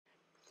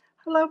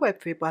Hello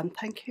everyone,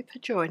 thank you for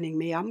joining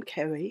me. I'm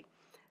Kerry.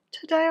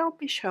 Today I'll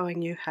be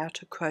showing you how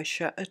to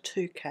crochet a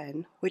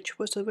toucan, which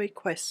was a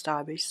request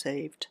I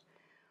received.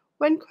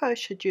 When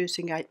crocheted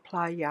using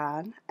 8-ply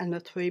yarn and a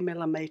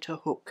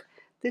 3mm hook,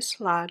 this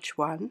large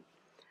one,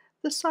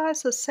 the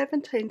size is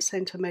 17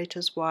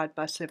 centimeters wide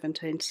by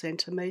 17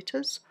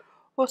 centimeters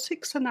or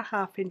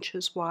 6.5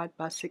 inches wide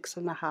by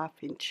 6.5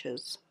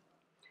 inches.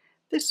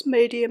 This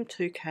medium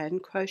toucan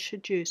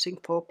crocheted using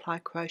 4-ply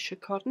crochet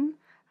cotton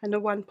and a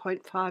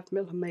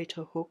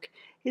 1.5mm hook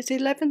is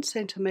 11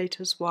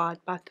 centimeters wide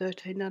by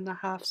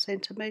 13.5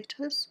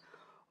 centimeters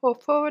or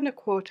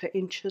 4.25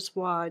 inches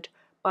wide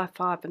by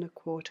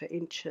 5.25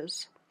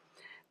 inches.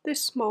 This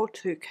small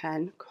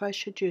toucan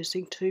crocheted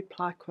using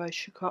 2-ply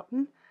crochet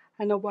cotton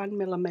and a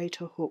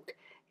 1mm hook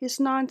is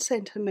 9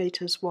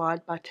 centimeters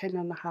wide by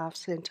 10.5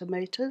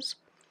 centimeters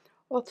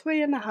or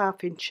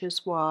 3.5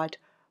 inches wide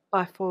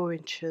by 4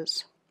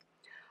 inches.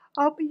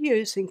 I'll be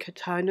using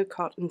Catona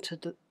cotton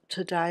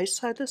today,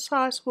 so the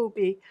size will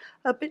be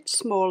a bit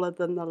smaller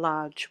than the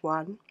large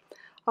one.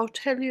 I'll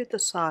tell you the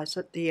size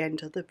at the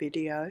end of the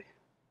video.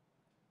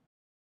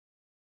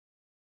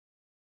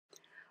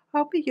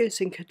 I'll be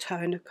using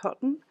Catona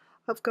cotton.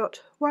 I've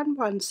got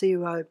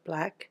 110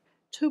 black,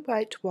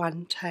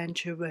 281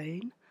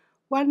 tangerine,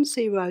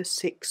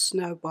 106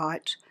 snow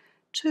white,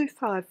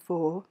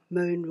 254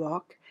 moon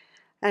rock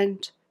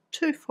and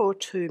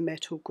 242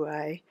 metal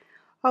grey.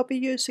 I'll be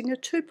using a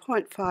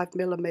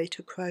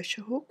 2.5mm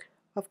crochet hook.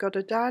 I've got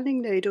a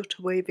darning needle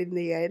to weave in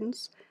the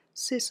ends,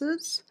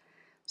 scissors,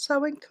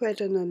 sewing thread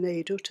and a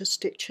needle to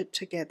stitch it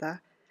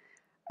together,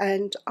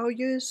 and I'll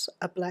use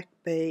a black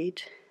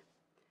bead.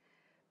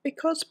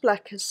 Because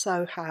black is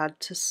so hard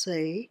to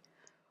see,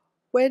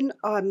 when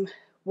I'm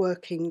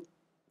working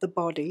the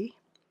body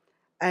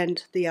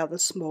and the other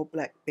small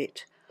black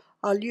bit,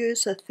 I'll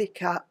use a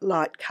thicker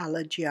light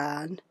coloured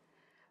yarn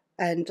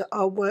and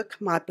I'll work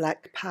my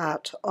black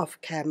part off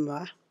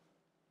camera.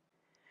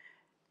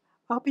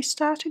 I'll be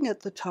starting at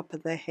the top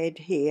of the head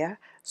here,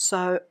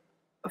 so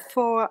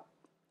for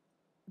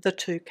the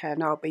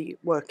toucan I'll be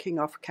working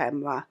off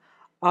camera.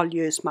 I'll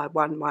use my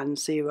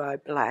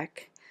 110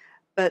 black,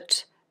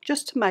 but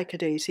just to make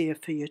it easier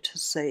for you to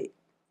see,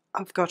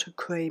 I've got a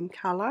cream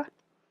colour.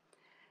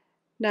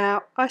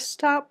 Now I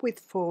start with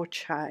 4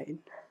 chain.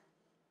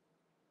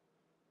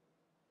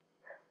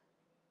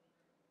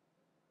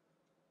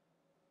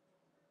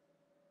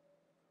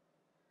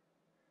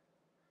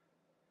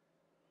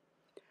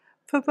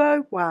 For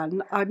row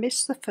 1 I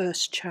miss the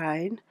first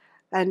chain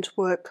and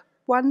work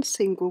 1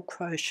 single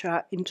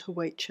crochet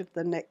into each of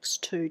the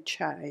next 2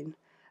 chain.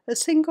 A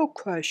single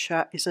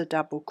crochet is a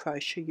double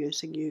crochet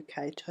using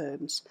UK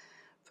terms.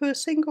 For a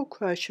single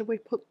crochet we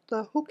put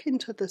the hook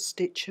into the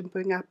stitch and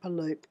bring up a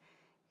loop,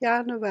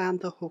 yarn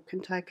around the hook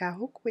and take our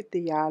hook with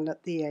the yarn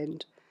at the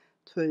end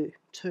through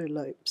 2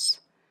 loops.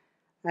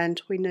 And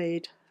we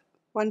need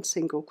 1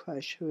 single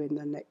crochet in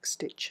the next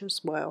stitch as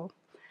well.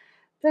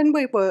 Then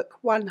we work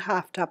 1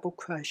 half double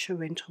crochet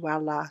into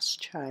our last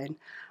chain.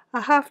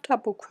 A half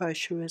double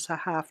crochet is a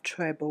half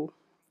treble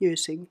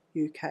using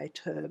UK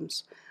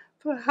terms.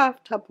 For a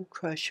half double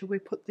crochet we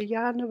put the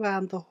yarn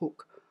around the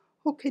hook,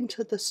 hook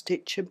into the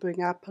stitch and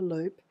bring up a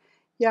loop,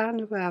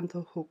 yarn around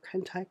the hook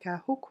and take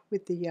our hook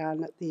with the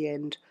yarn at the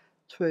end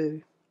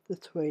through the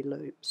 3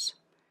 loops.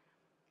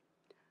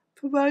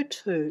 For row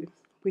 2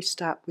 we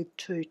start with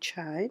 2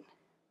 chain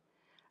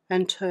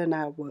and turn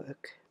our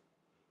work.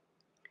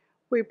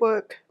 We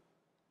work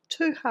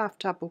 2 half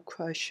double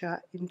crochet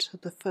into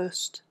the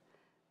first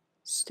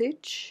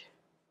stitch,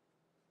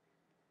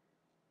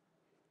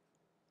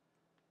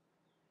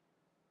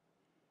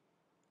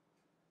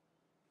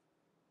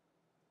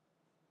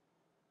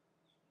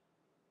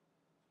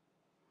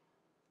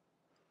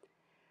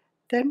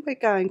 then we're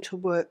going to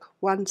work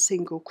 1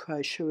 single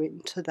crochet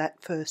into that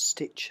first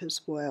stitch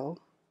as well,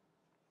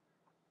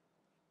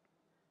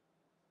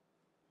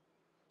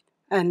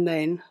 and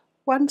then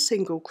 1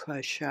 single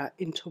crochet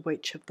into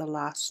each of the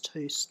last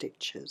 2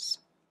 stitches.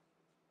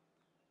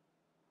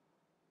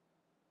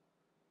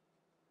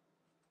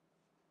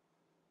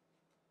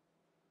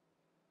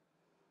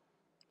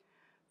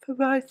 For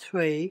row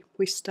 3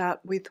 we start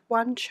with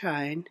 1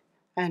 chain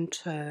and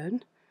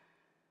turn.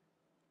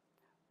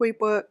 We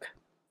work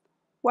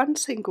 1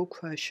 single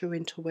crochet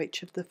into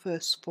each of the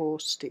first 4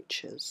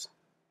 stitches.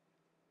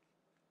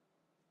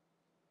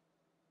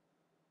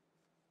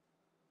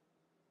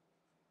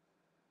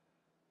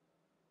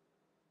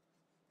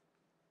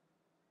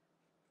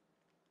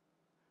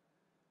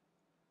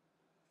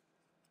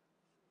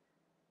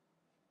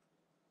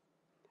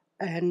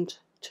 And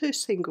 2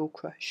 single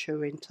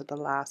crochet into the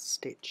last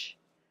stitch.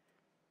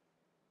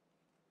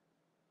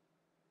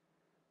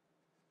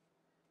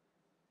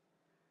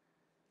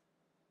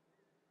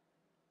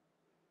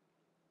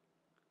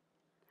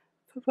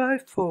 For row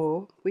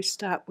 4 we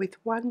start with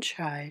 1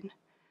 chain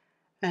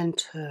and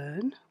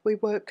turn. We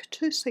work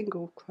 2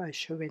 single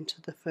crochet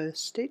into the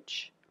first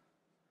stitch,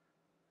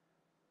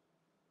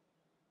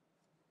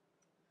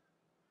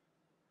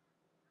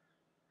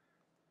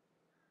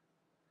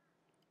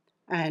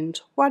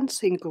 and 1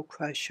 single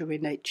crochet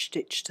in each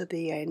stitch to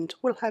the end.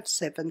 We'll have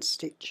 7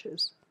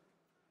 stitches.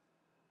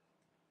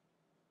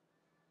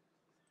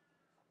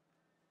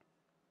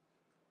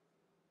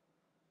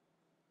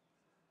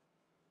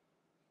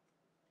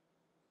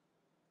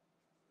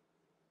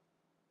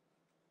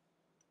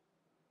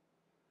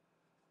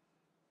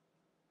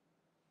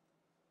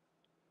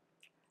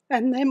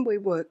 And then we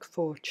work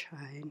 4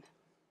 chain.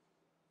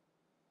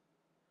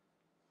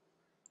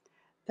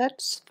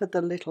 That's for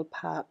the little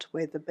part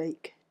where the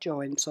beak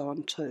joins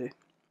on to.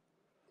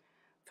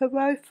 For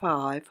row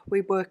 5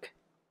 we work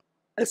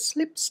a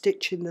slip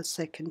stitch in the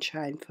second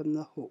chain from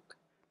the hook.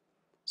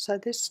 So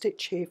this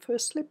stitch here, for a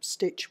slip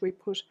stitch we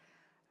put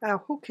our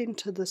hook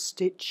into the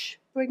stitch,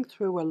 bring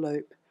through a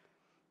loop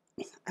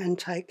and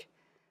take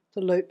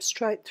the loop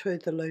straight through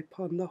the loop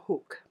on the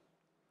hook.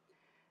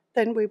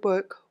 Then we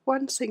work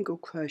 1 single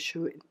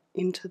crochet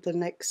into the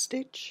next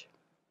stitch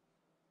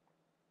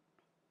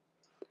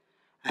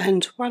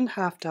and 1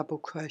 half double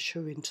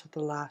crochet into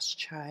the last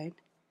chain,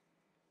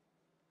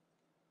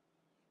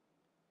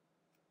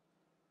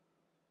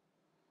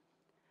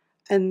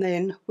 and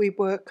then we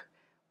work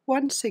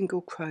 1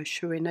 single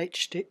crochet in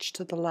each stitch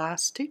to the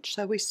last stitch,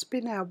 so we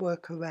spin our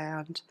work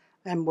around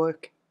and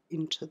work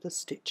into the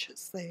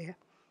stitches there.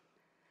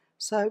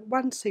 So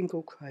 1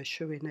 single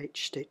crochet in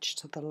each stitch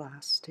to the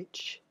last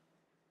stitch.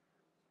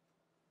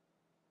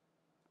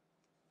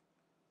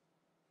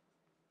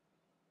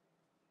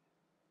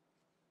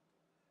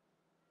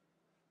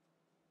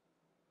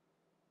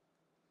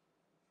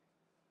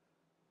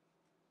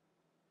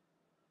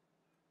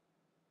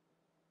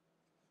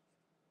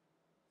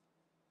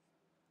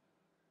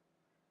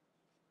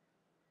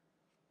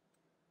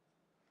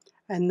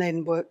 And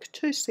then work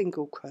 2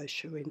 single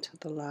crochet into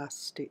the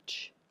last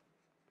stitch.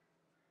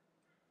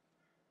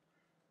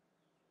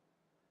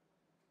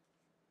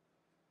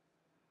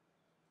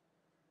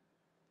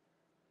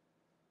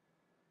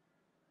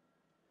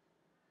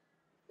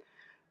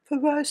 For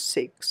row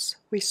 6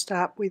 we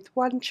start with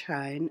 1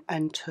 chain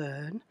and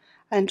turn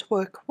and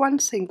work 1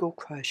 single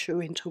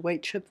crochet into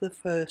each of the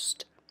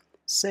first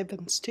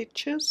 7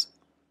 stitches.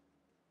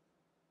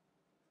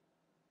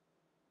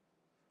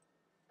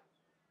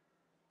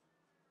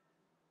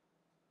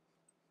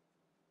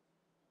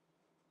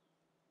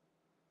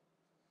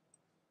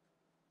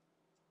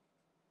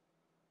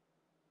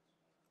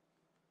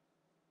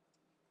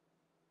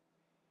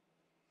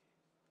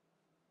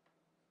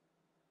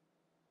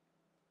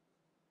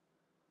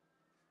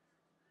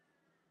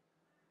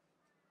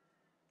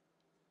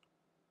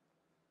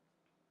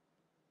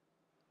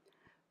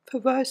 For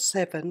row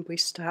 7 we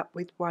start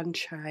with 1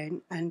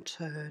 chain and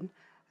turn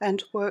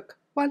and work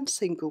 1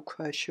 single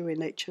crochet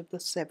in each of the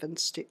 7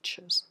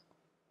 stitches.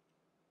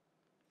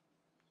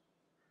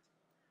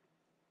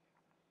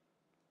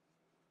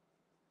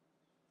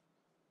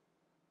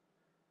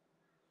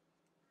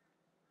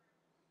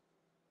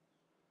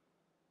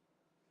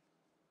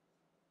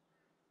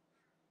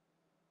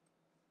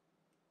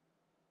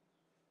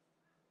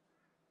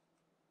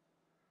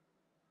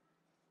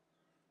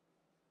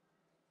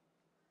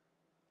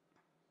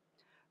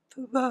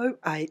 For row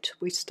 8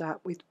 we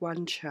start with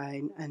 1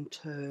 chain and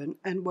turn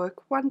and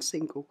work 1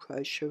 single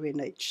crochet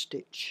in each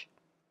stitch.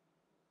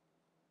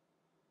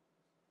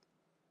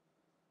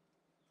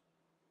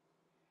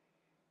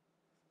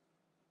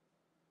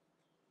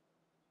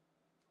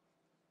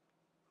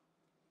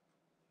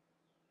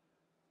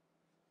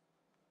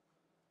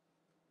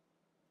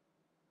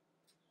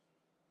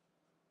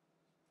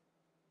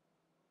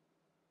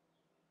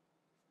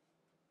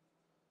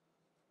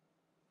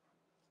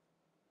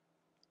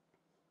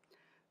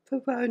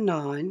 For row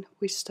 9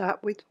 we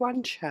start with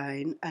 1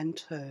 chain and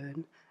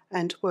turn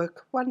and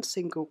work 1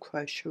 single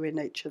crochet in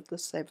each of the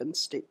 7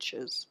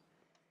 stitches.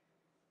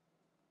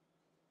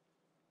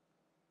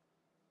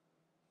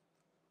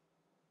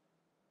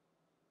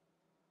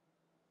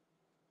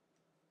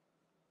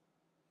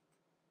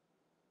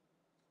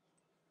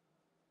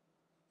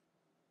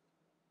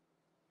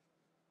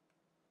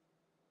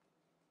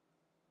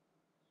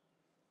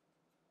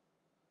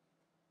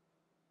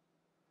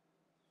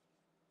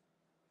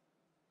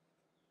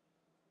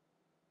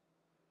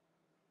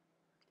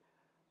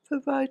 For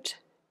row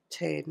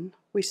 10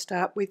 we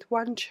start with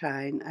 1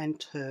 chain and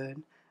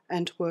turn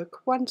and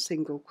work 1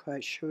 single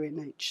crochet in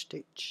each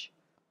stitch.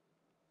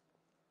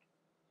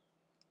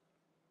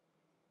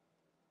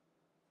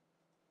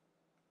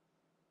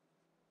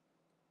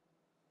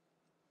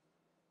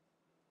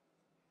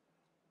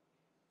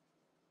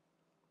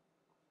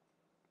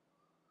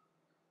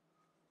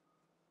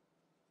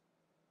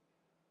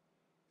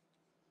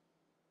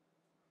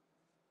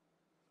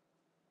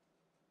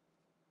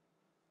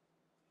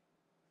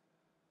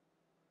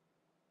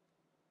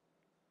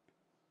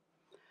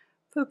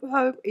 For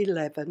row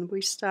 11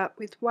 we start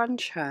with 1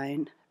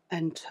 chain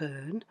and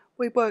turn.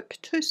 We work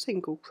 2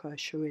 single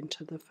crochet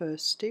into the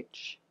first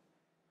stitch,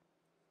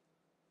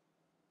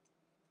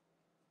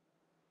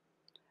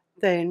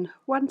 then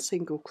 1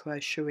 single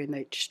crochet in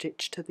each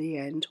stitch to the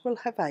end. We'll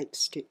have 8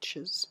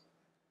 stitches.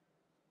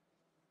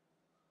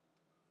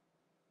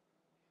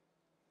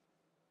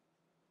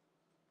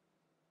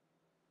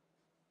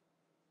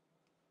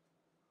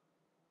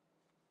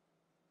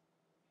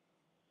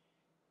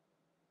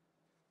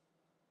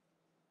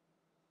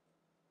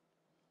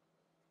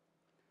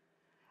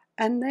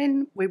 and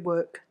then we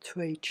work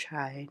 3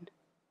 chain.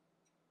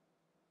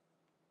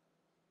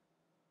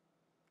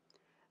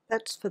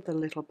 That's for the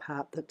little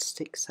part that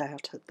sticks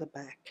out at the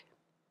back.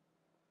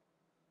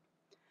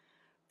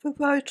 For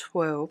row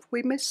 12,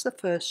 we miss the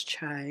first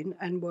chain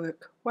and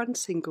work 1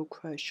 single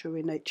crochet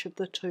in each of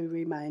the 2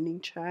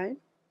 remaining chain.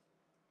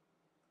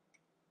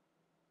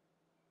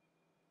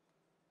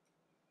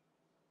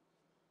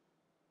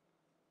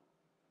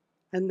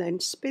 And then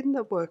spin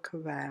the work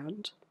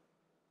around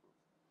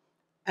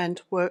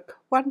and work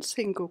 1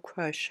 single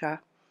crochet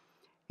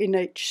in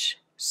each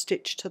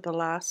stitch to the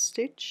last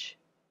stitch.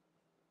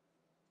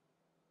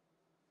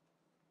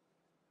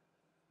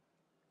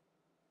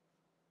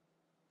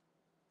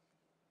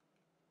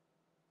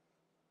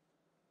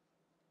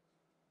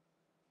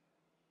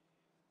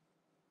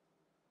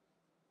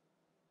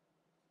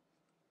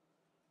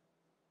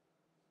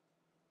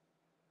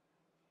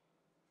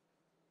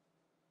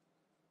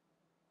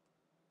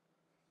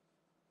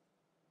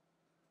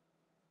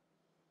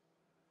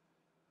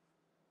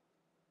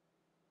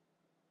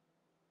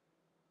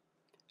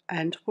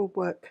 And we'll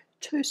work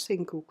 2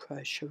 single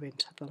crochet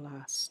into the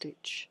last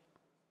stitch.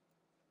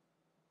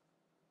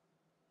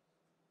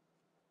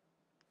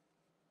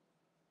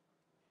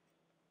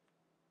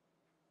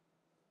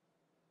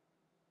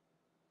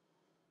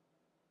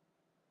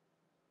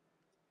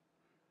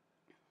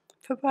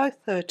 For row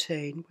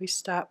 13, we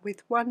start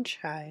with 1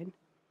 chain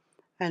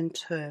and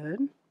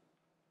turn.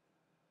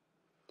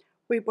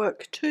 We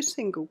work 2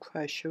 single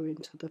crochet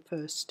into the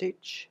first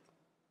stitch,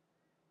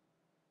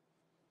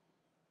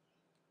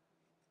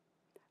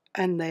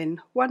 and then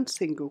 1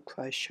 single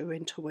crochet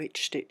into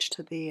each stitch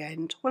to the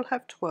end. We'll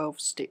have 12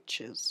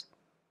 stitches.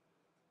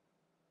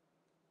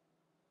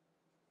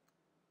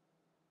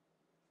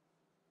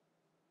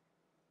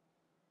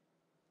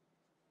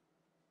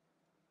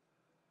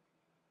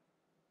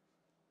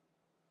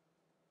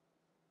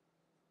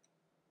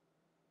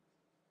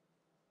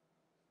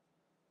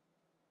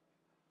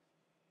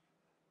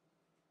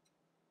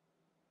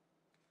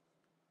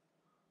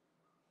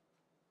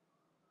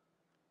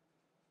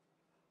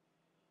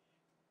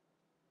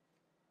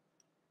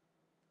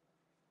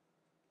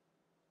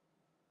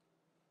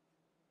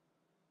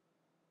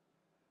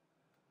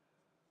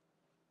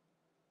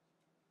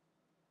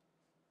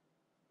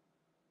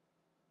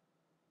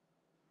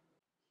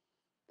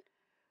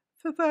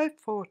 For row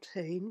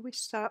 14, we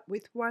start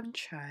with 1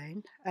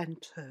 chain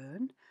and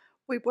turn.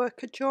 We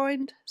work a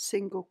joined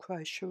single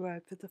crochet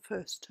over the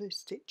first 2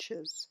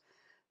 stitches.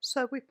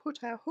 So we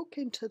put our hook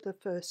into the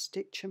first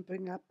stitch and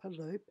bring up a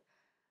loop,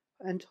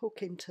 and hook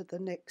into the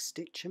next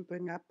stitch and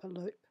bring up a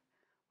loop.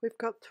 We've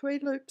got 3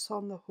 loops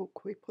on the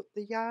hook. We put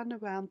the yarn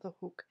around the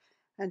hook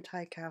and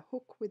take our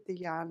hook with the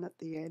yarn at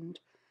the end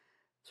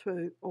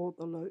through all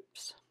the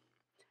loops.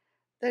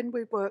 Then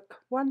we work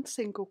 1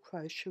 single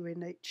crochet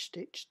in each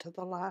stitch to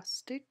the last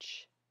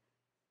stitch.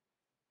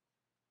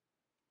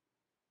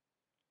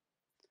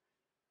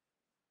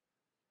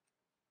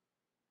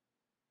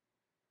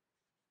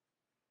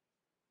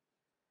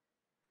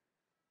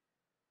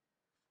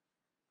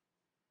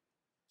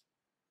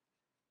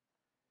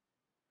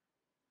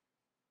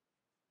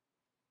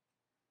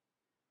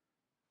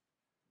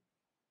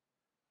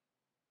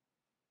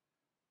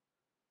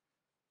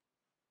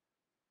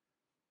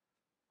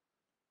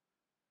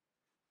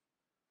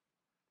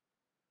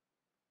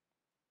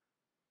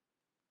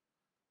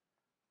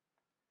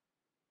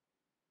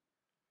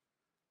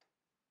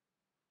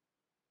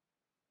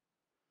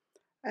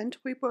 And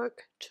we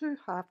work 2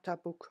 half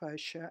double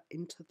crochet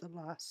into the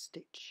last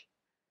stitch.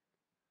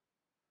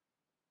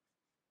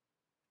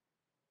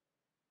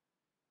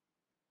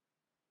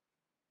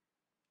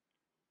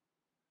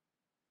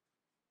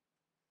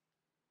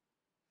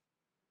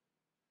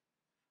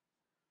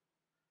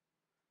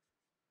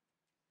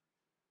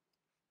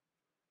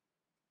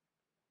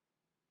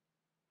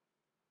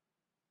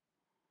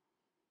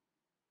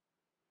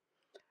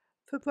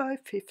 For row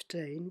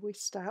 15, we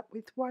start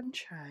with 1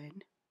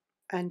 chain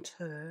and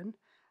turn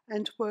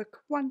and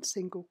work 1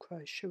 single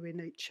crochet in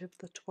each of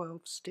the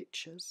 12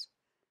 stitches.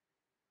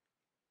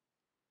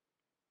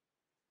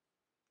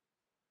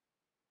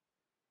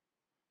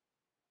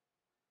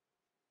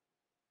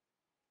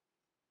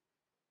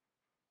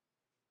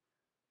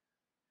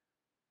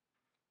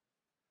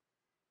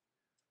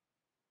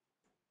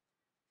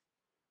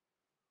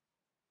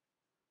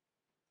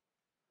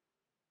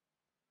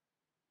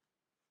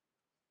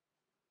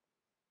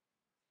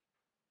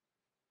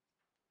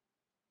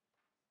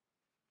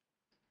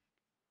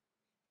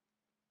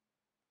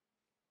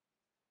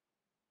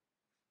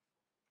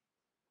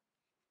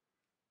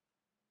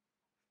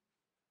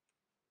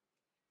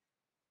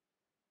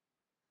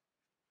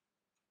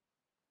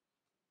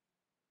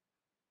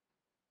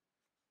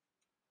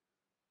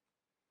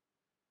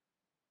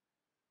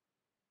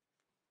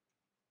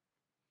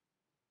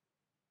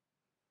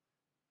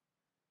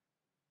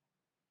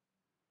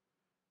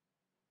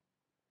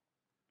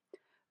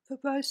 For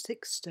row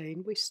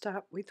 16, we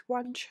start with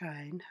 1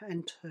 chain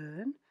and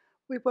turn.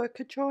 We work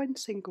a joined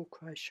single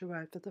crochet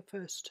over the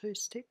first 2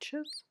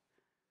 stitches.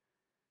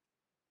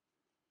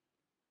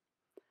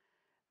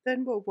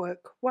 Then we'll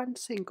work 1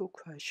 single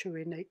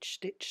crochet in each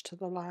stitch to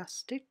the last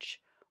stitch.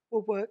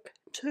 We'll work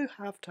 2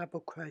 half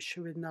double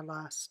crochet in the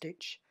last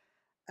stitch,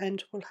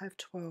 and we'll have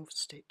 12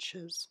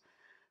 stitches.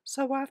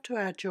 So after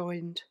our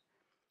joined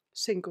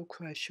single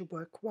crochet,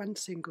 work 1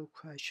 single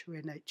crochet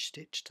in each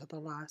stitch to the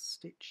last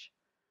stitch.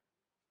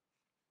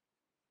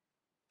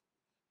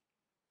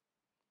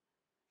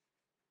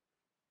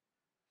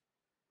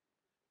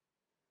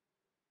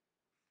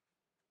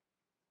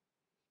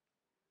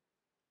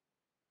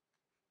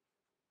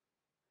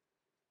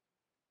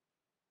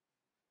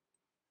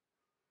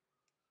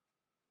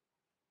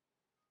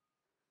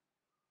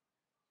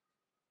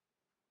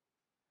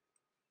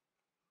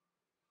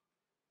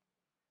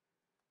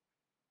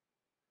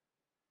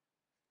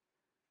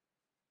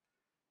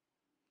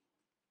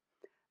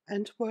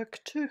 And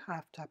work 2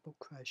 half double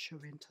crochet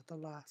into the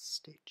last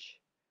stitch.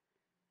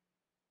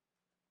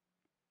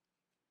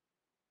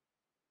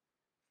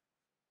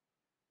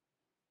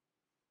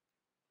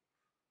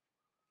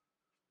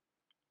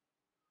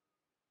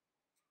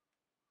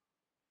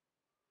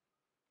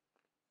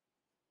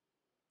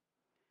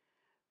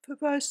 For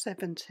row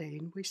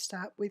 17, we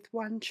start with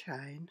 1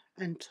 chain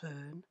and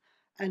turn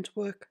and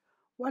work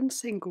 1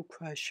 single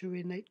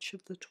crochet in each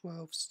of the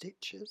 12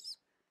 stitches.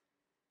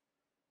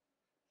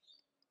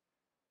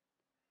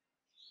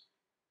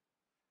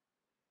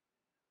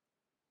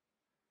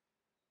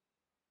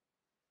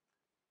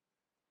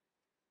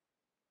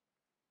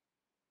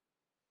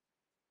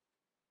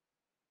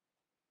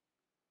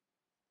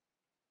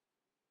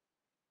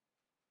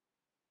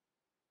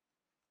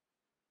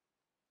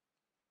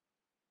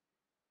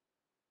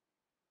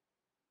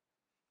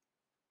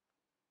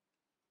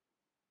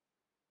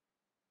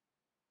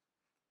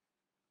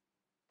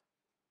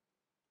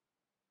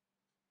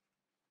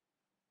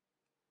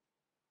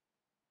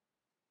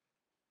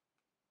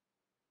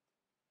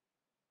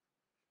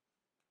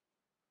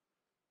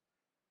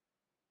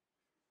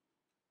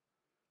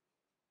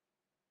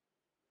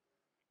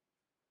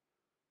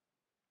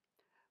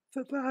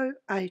 For row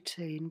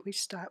 18, we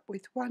start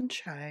with 1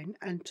 chain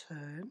and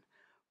turn.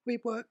 We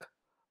work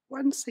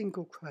 1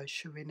 single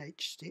crochet in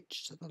each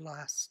stitch to the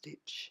last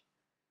stitch.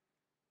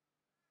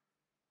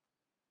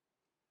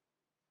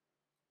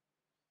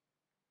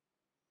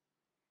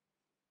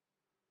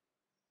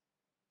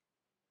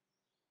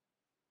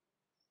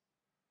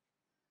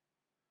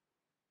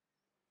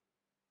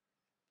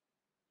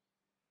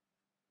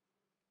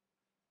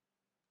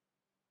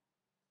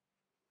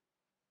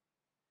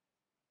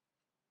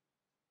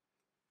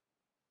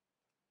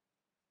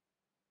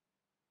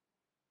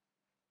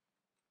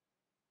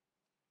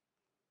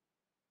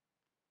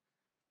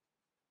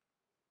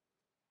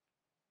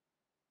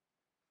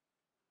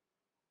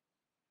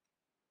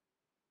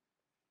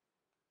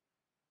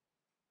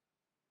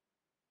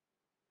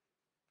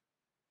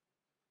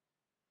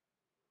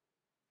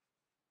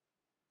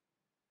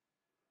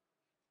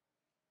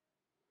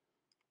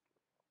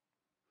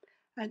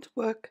 And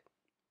work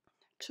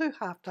 2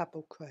 half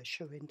double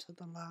crochet into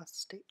the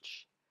last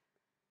stitch.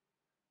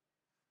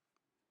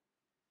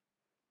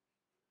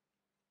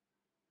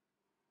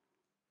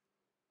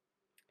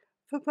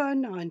 For row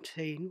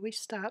 19, we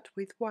start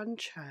with 1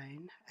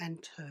 chain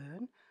and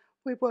turn.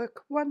 We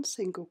work 1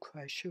 single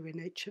crochet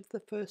in each of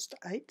the first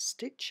 8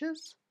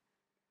 stitches.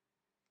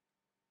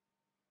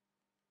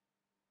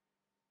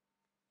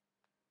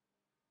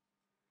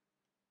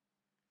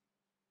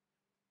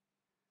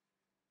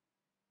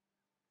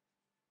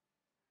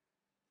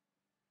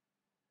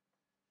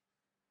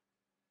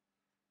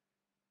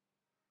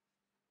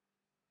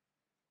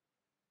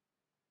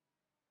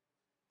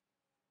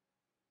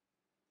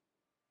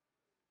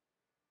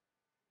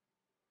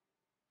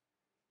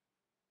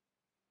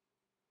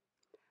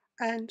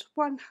 And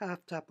 1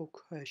 half double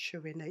crochet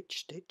in each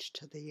stitch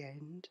to the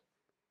end.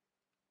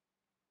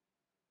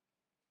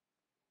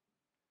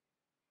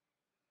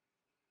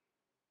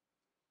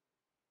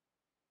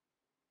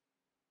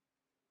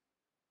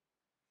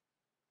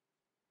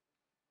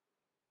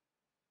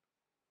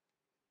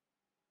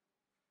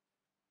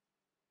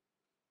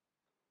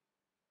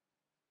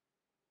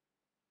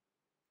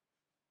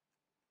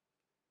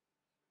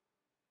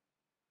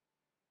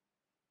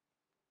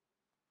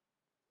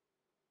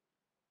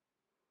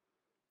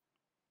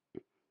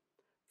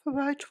 For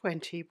row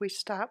 20, we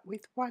start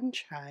with 1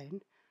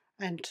 chain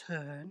and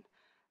turn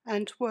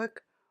and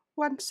work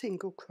 1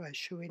 single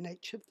crochet in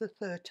each of the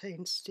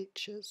 13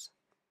 stitches.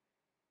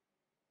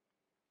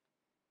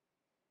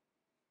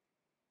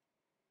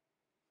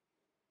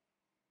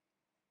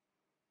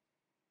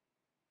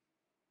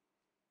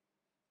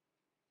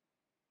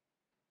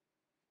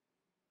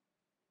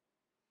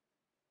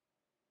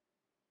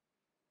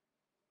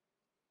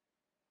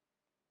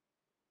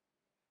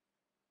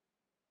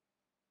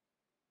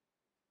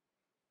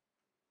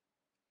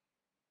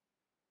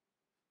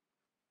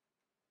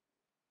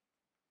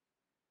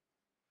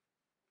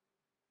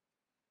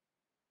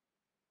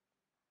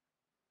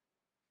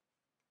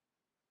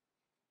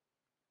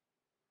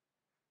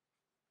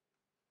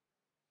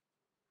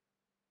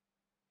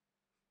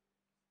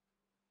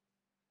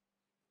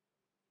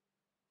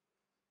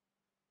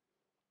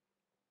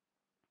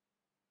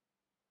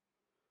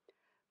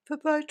 For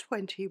row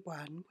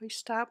 21, we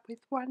start with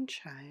one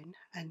chain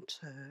and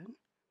turn.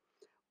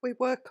 We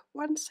work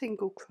one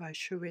single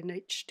crochet in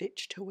each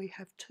stitch till we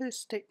have 2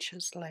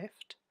 stitches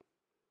left.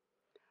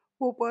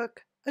 We'll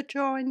work a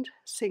joined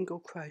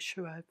single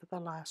crochet over the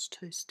last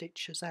 2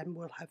 stitches and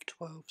we'll have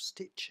 12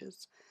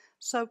 stitches.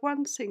 So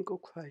one single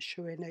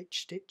crochet in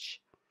each stitch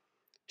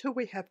till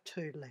we have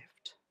 2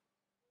 left.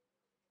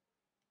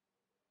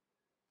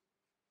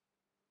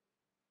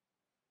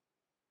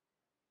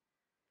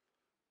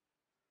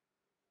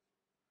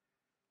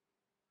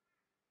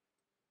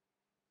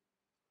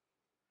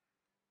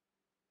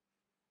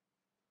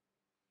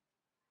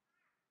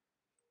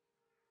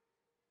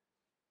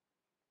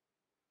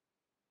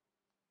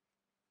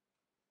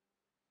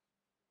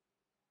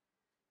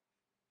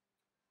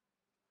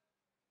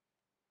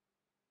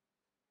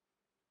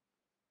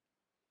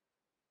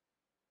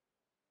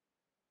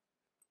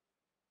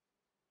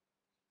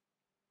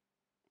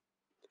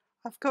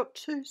 I've got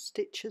 2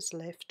 stitches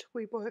left.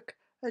 We work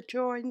a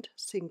joined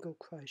single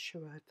crochet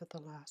over the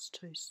last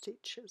 2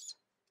 stitches.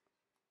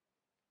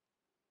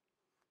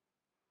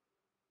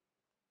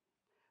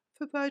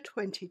 For row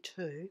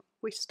 22,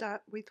 we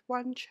start with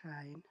one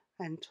chain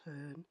and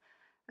turn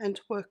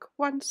and work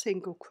one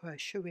single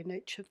crochet in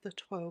each of the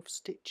 12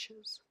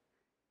 stitches.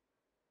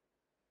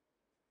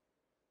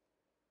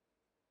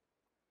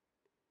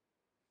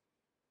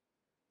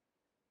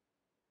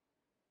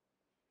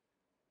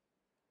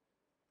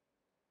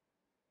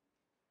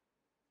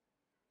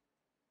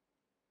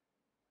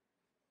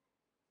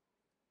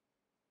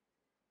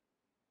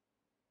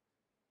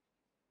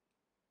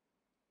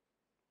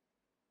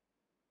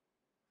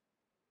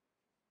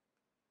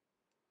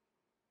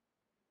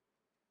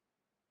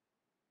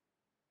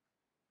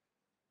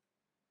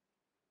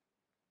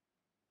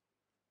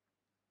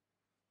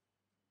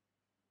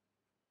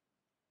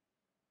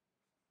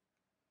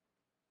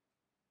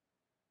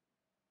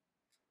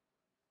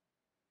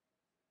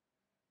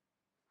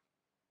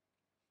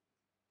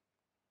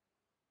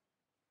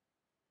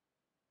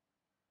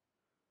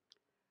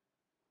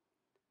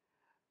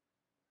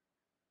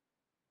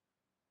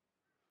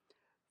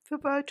 For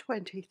row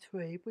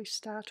 23, we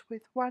start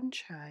with one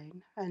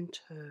chain and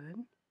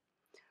turn.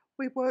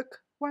 We work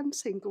one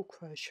single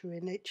crochet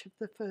in each of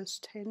the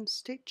first 10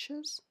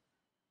 stitches.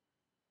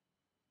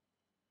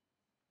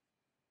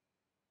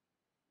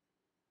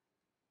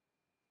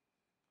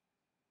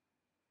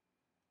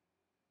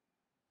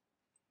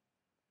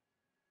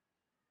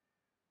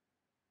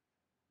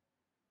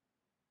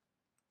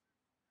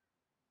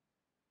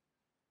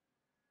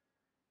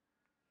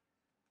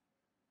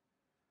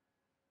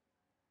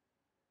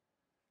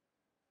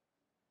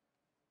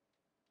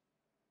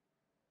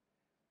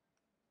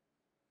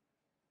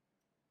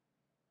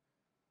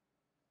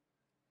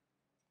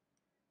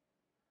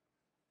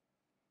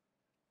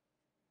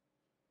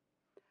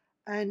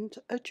 And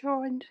a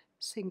joined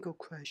single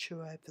crochet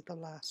over the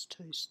last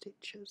 2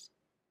 stitches.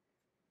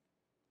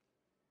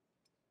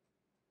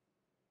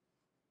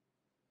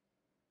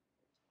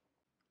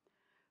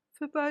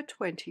 For row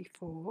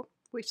 24,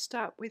 we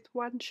start with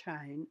one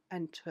chain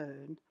and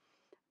turn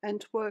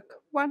and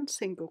work one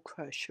single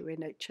crochet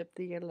in each of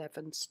the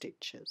 11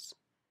 stitches.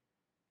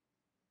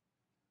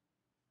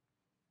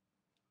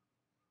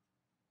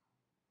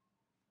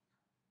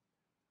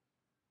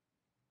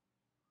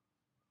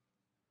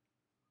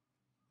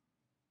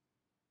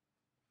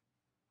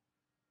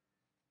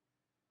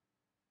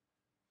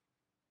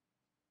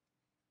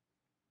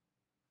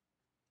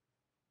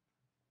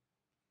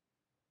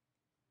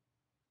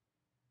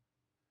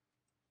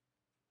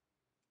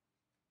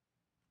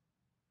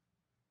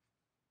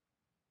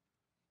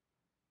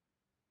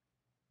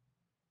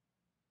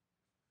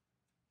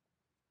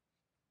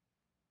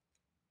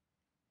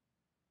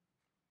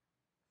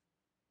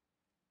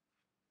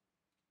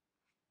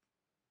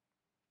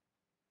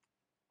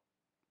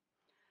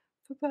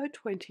 For row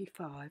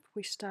 25,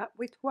 we start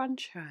with one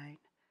chain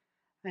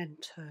and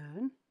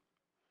turn.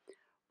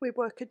 We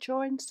work a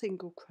joined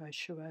single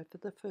crochet over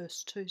the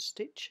first 2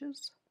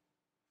 stitches,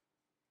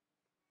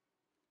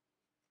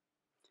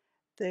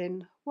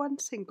 then one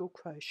single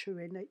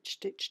crochet in each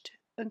stitch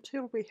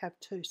until we have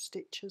 2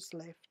 stitches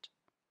left.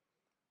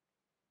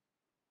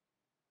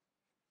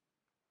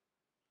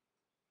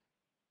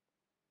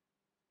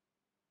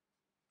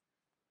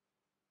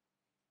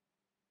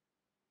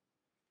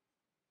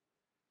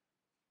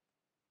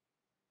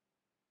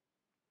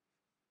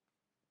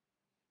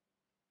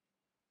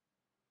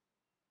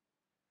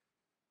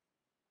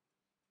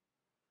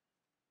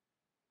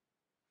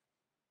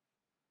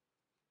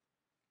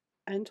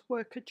 And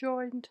work a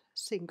joined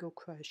single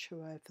crochet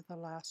over the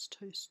last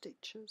 2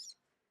 stitches.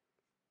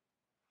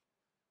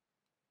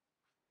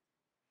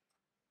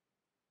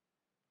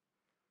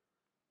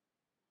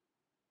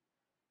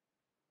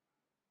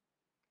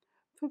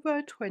 For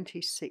row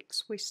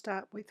 26, we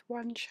start with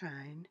one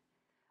chain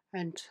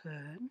and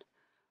turn.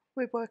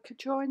 We work a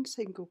joined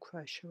single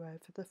crochet over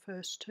the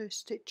first 2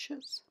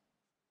 stitches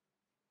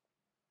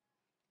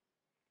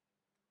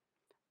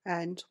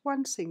and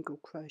one single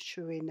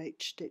crochet in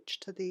each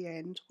stitch to the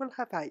end. We'll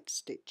have 8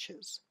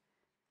 stitches.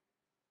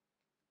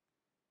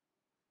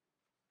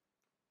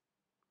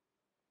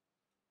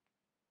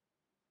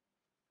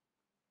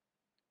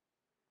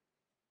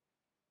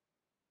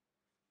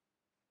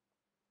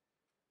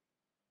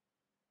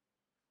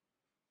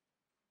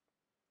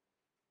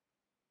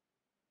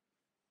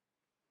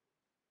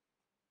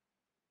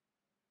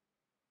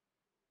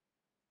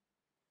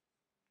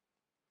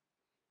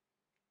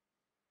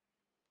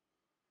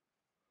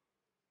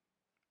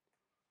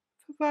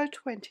 row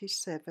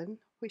 27,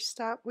 we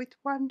start with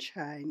 1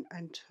 chain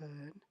and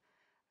turn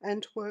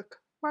and work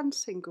 1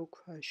 single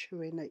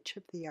crochet in each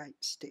of the 8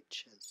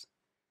 stitches.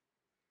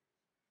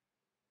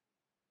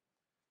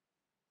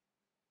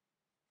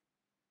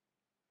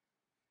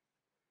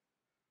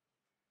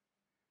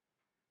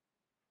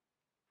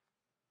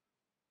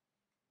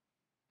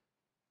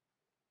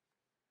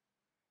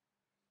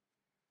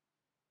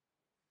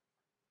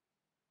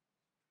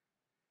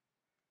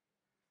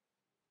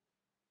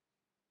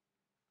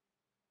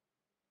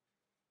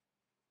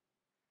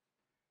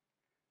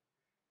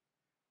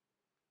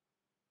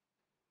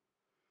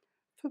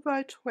 For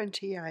row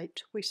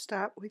 28, we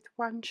start with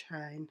 1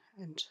 chain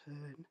and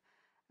turn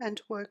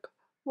and work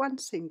 1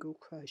 single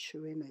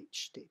crochet in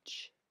each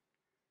stitch.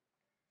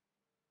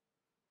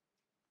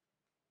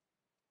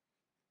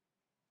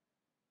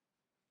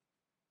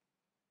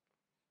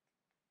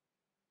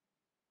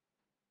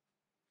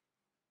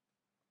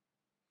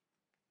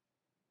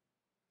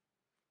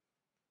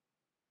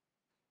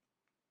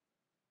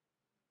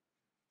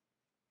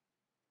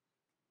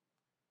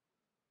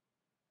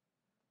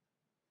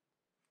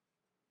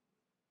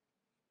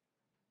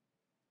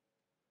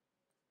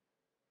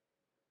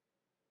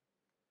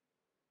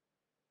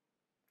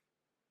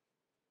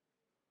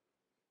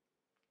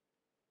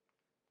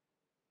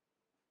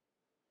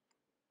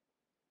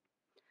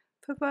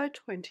 For row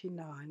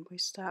 29, we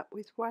start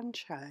with 1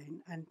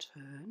 chain and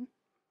turn.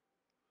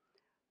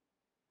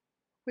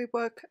 We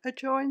work a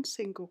join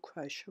single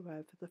crochet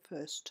over the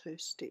first 2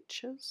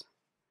 stitches,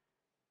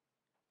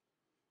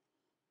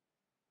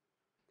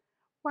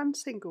 1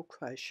 single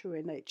crochet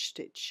in each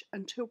stitch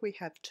until we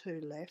have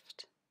 2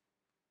 left,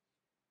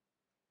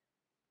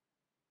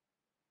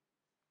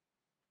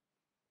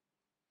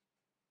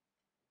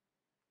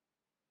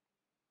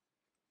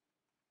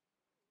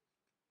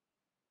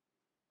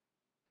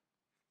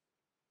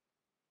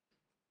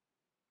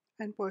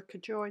 and work a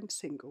join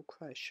single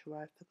crochet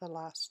over the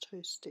last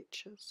 2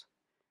 stitches.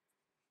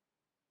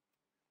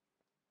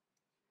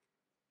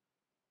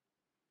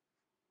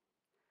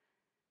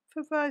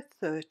 For row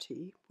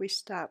 30, we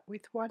start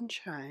with 1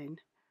 chain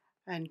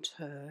and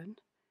turn.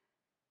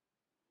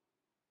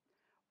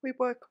 We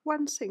work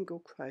 1 single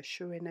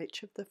crochet in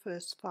each of the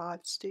first 5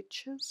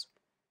 stitches,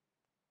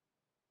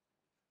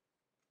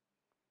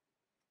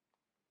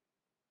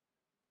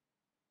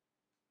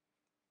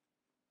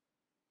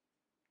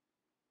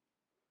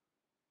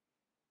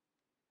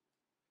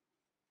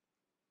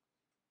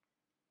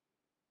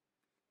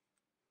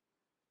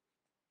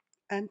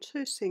 and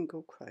 2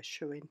 single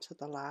crochet into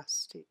the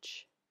last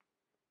stitch.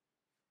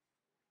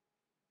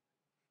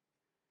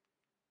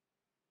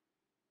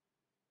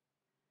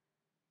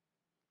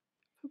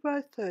 For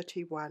row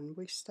 31,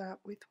 we start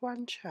with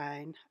 1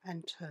 chain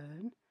and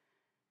turn.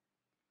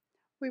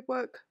 We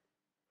work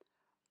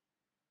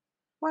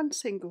 1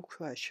 single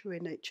crochet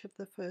in each of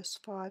the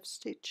first 5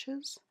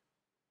 stitches,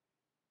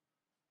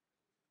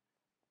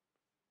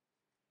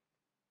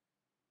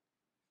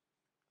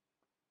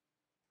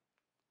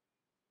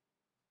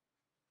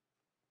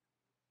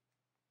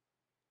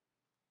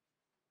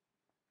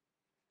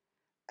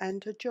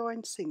 and a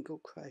join single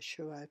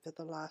crochet over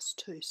the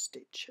last 2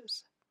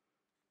 stitches.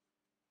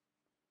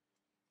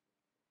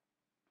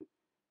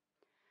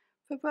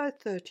 For row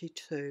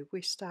 32,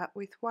 we start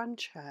with 1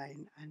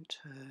 chain and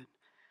turn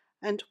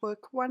and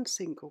work 1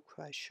 single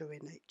crochet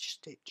in each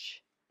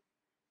stitch.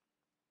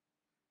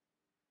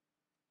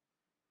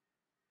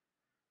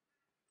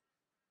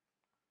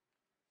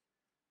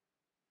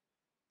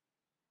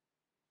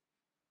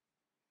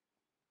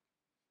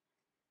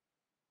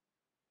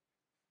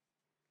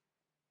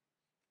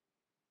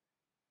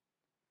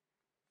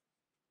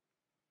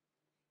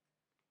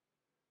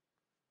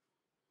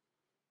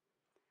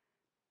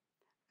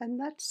 And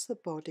that's the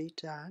body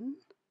done.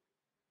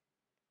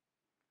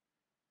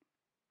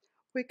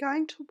 We're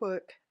going to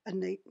work a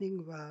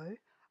neatening row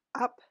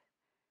up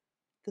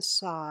the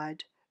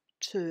side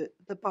to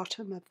the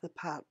bottom of the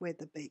part where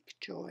the beak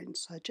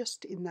joins, so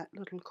just in that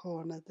little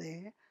corner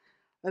there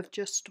of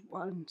just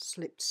 1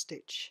 slip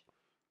stitch.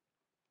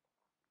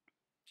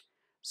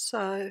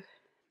 So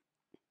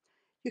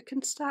you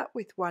can start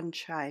with 1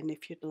 chain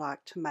if you'd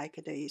like to make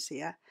it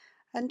easier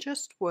and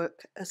just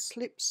work a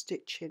slip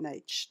stitch in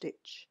each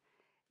stitch.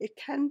 It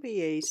can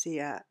be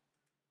easier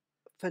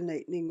for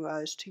neatening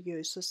rows to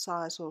use a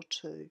size or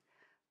 2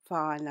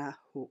 finer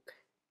hook.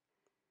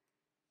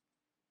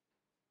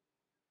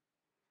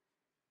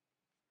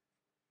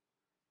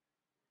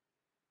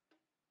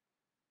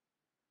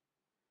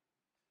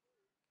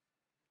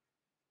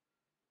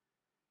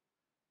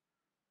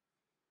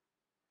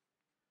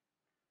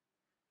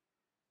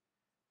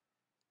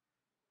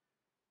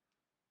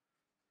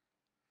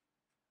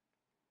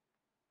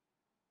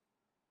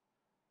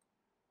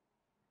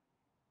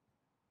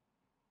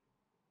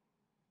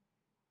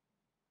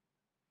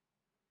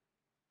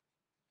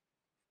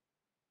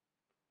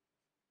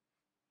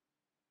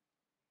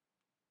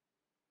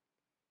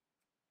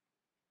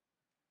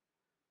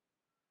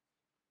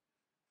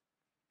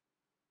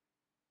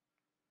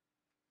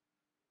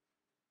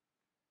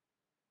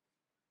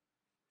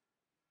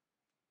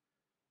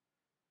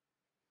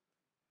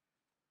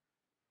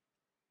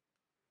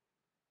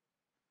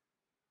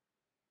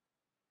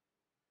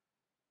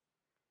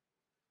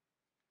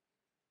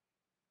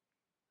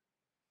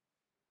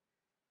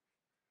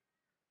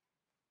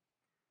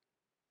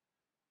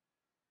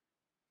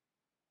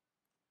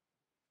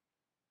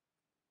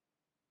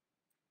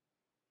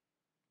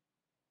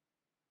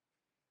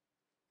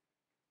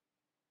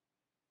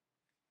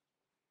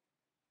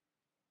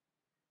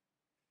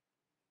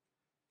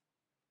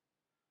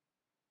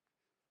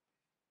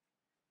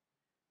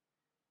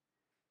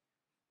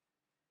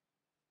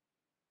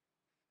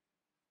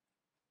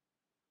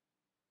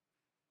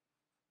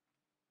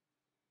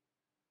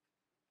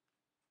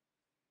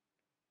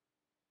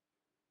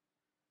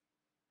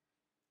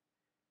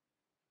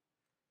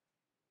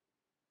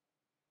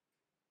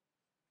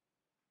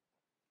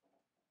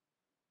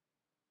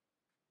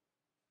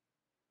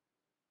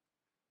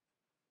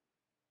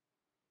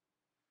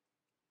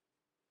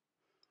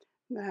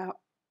 Now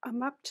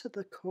I'm up to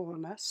the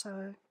corner,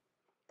 so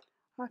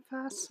I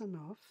fasten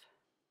off,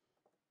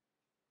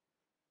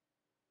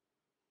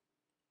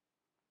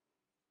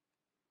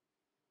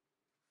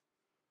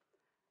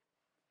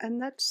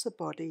 and that's the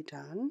body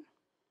done.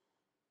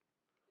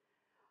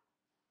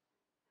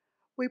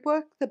 We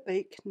work the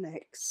beak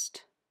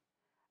next,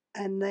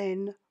 and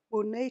then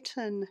we'll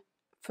neaten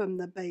from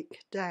the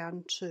beak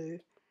down to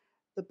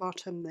the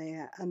bottom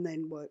there and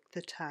then work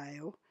the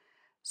tail.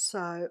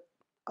 So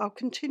I'll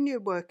continue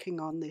working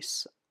on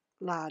this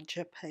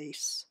larger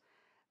piece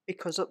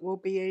because it will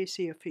be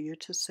easier for you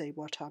to see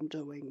what I'm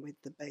doing with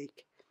the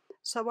beak.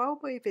 So I'll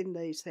weave in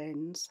these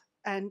ends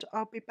and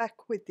I'll be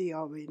back with the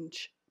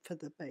orange for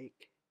the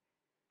beak.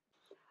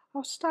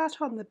 I'll start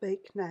on the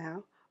beak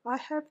now. I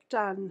have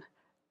done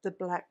the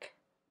black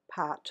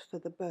part for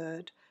the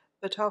bird,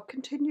 but I'll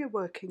continue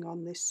working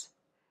on this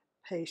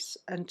piece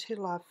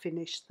until I've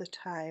finished the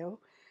tail,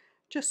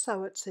 just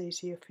so it's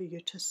easier for you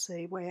to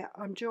see where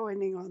I'm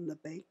joining on the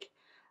beak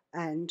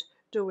and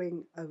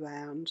doing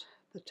around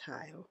the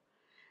tail.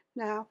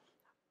 Now,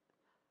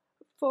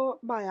 for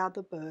my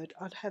other bird,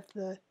 I'd have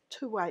the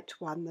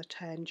 281, the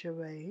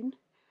Tangerine,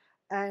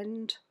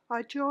 and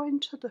I join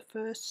to the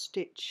first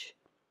stitch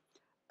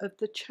of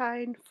the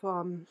chain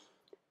from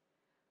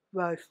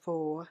row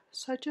 4,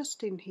 so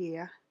just in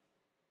here,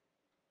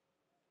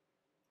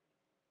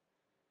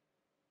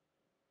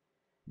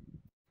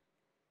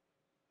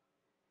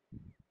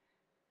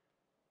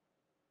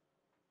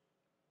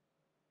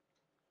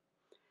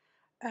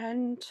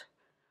 and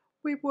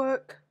we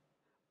work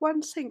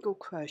one single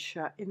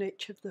crochet in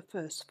each of the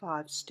first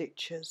 5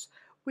 stitches.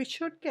 We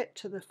should get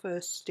to the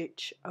first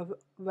stitch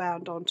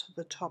round onto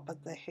the top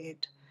of the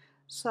head,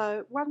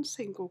 so one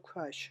single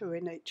crochet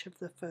in each of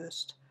the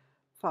first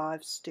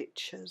 5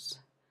 stitches,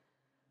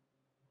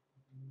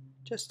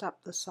 just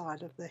up the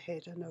side of the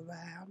head and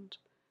around.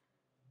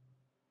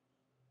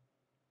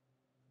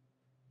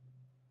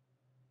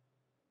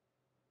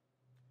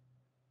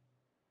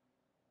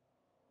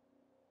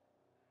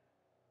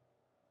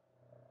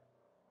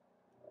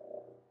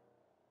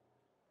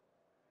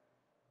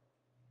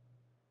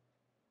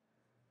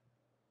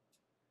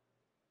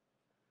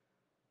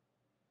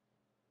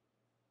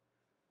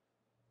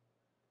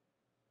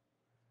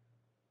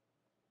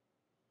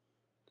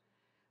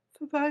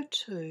 For row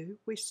 2,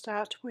 we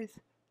start with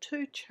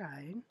 2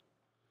 chain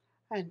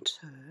and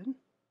turn.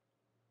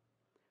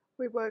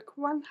 We work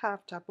 1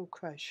 half double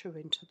crochet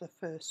into the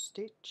first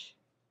stitch,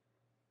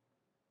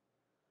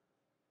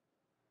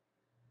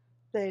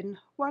 then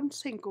 1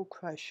 single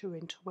crochet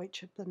into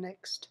each of the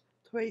next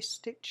 3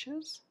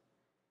 stitches,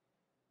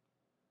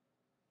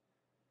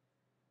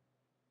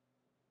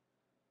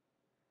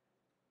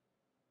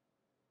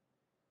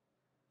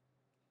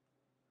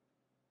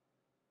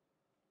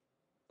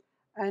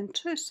 and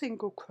 2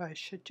 single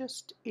crochet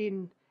just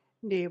in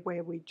near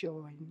where we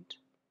joined.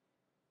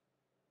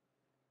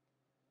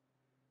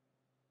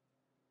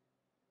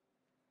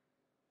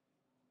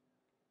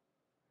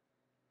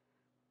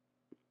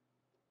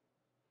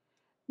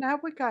 Now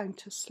we're going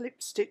to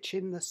slip stitch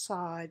in the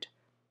side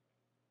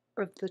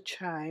of the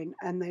chain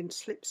and then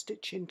slip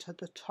stitch into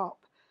the top,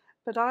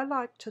 but I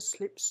like to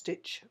slip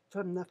stitch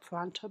from the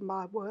front of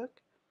my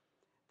work.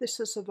 This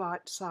is the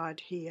right side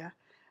here,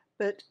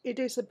 but it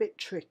is a bit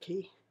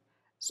tricky,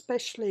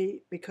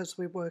 especially because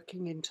we're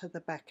working into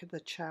the back of the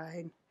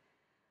chain.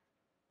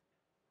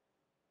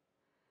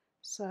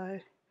 So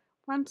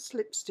one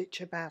slip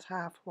stitch about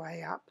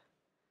halfway up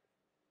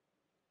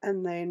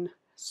and then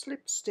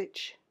slip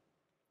stitch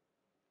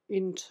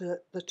into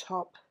the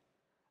top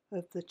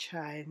of the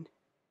chain.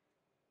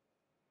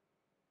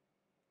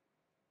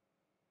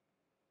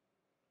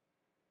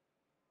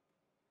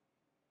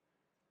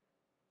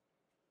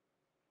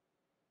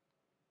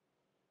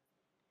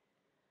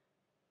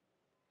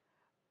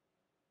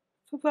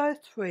 For row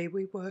 3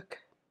 we work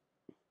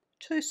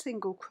 2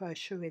 single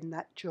crochet in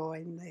that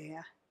join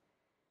there,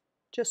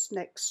 just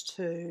next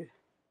to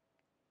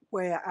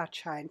where our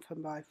chain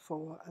from row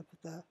 4 of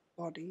the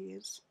body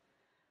is.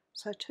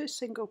 So 2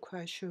 single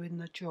crochet in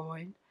the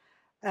join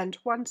and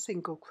 1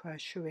 single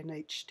crochet in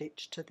each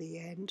stitch to the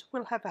end.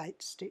 We'll have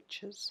 8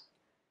 stitches.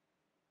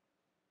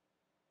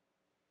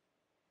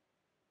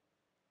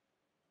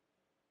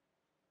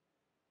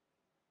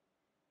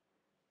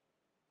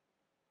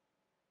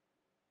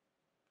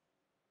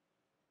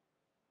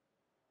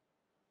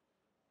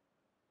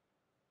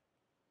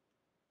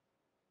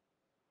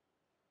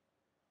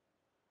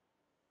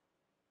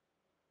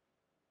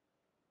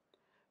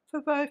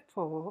 For row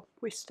 4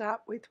 we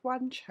start with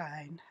 1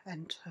 chain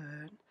and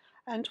turn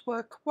and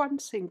work 1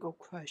 single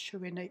crochet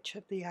in each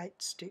of the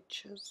 8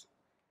 stitches.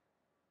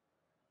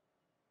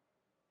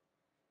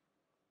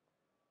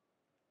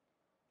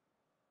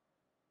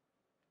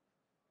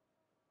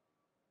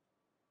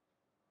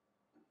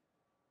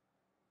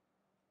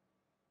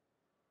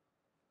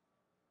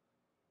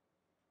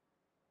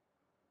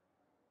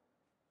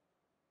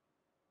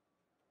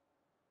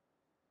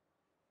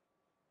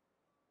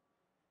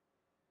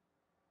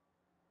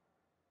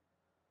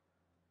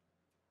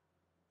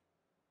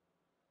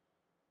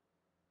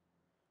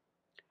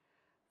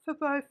 For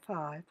row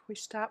 5, we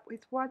start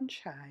with 1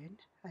 chain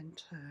and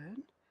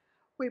turn.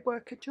 We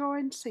work a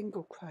joined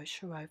single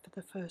crochet over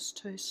the first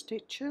 2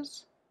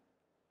 stitches.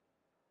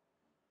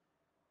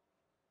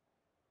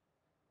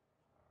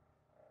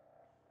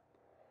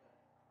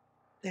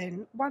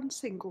 Then 1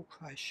 single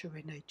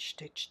crochet in each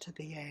stitch to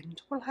the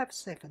end. We'll have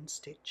 7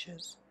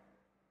 stitches.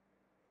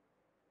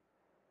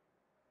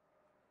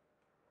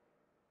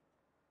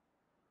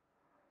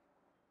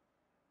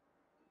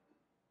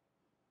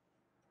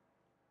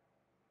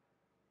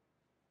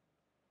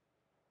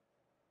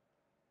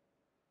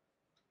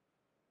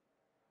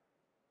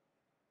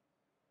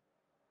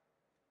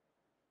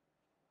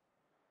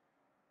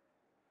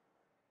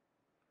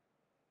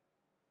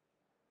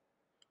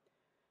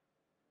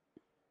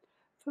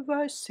 For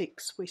row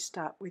 6, we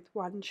start with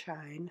 1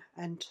 chain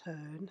and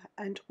turn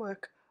and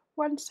work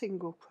 1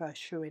 single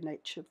crochet in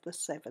each of the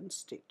 7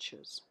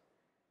 stitches.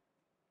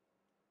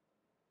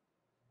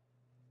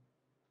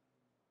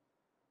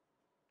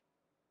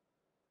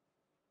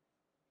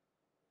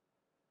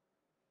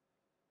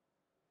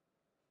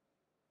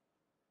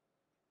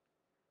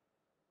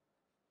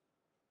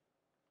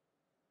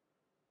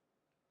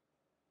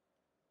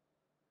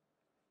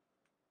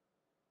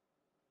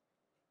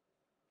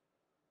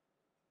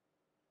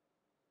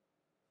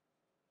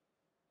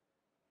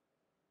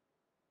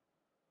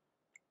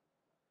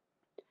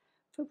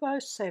 For row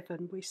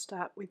 7, we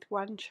start with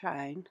 1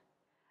 chain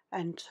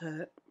and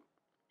turn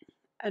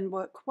and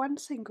work 1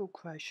 single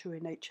crochet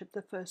in each of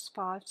the first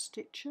 5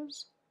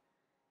 stitches.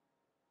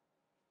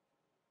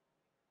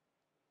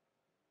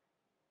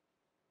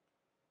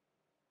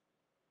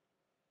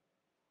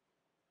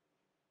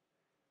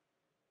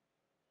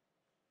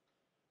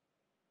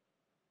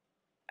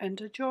 And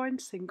a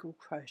joined single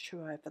crochet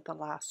over the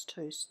last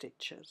 2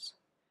 stitches.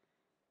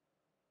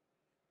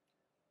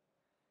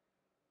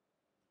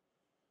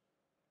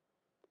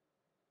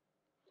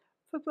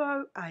 For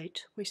row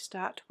 8, we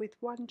start with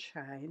 1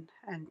 chain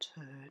and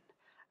turn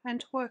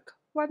and work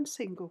 1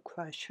 single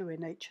crochet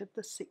in each of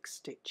the 6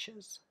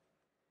 stitches.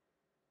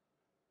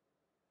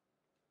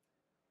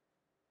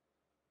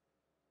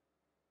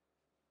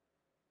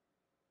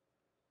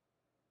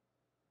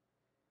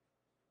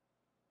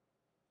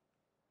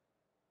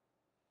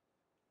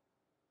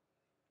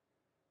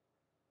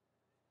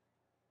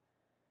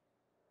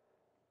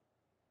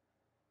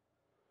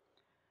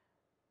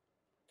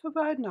 For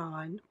row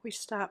 9, we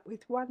start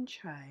with 1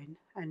 chain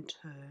and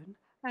turn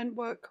and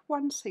work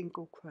 1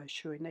 single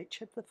crochet in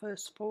each of the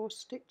first 4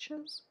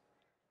 stitches.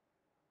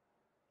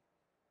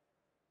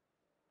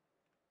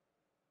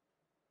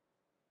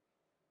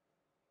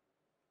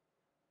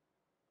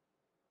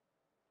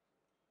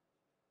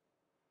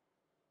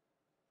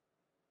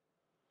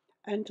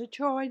 And a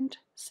joined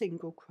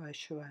single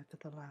crochet over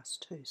the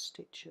last 2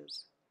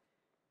 stitches.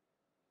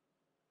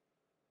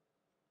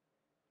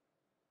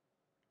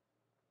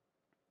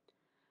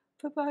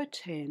 For row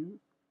 10,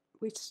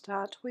 we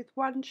start with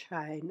 1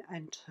 chain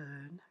and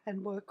turn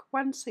and work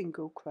 1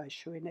 single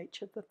crochet in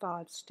each of the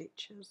 5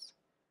 stitches.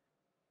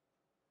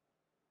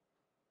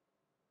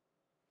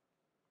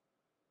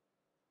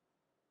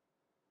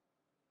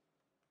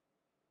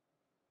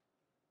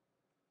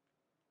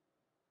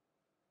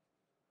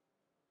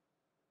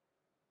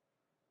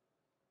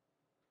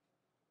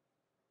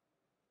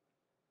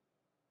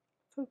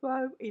 For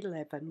row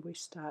 11, we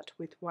start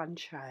with 1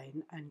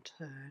 chain and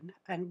turn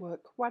and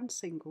work 1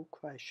 single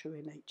crochet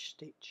in each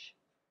stitch.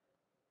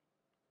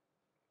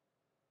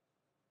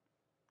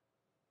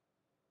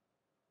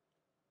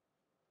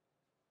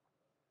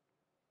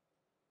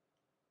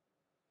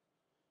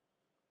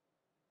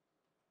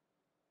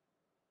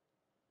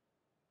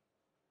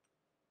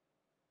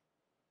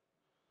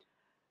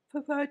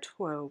 For row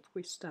 12,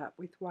 we start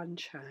with 1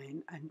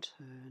 chain and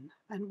turn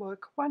and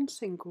work 1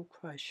 single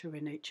crochet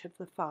in each of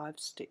the 5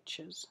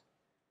 stitches.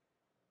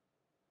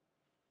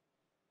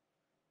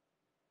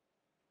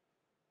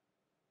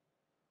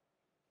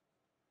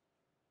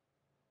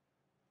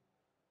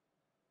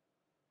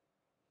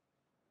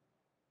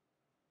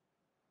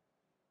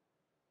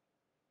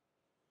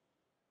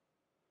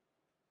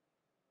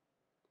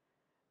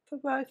 For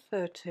row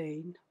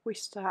 13, we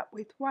start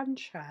with 1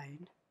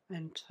 chain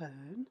and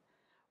turn.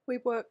 We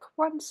work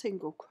 1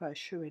 single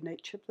crochet in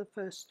each of the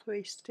first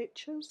 3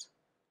 stitches.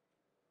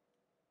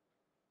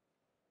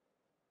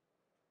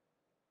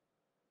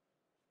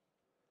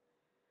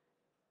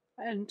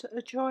 And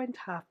a joined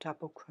half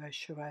double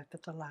crochet over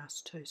the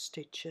last 2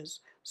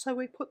 stitches. So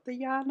we put the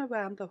yarn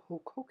around the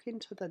hook, hook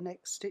into the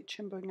next stitch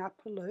and bring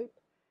up a loop,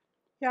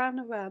 yarn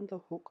around the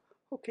hook,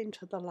 hook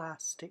into the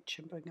last stitch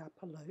and bring up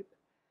a loop.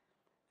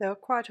 There are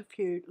quite a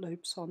few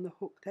loops on the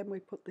hook, then we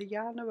put the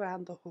yarn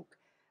around the hook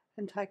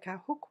and take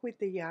our hook with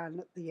the yarn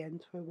at the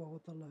end through all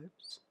the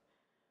loops.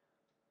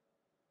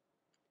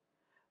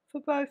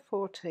 For row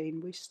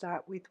 14, we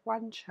start with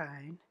 1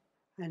 chain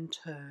and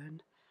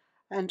turn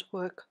and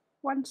work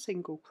 1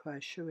 single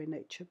crochet in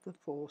each of the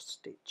 4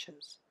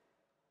 stitches.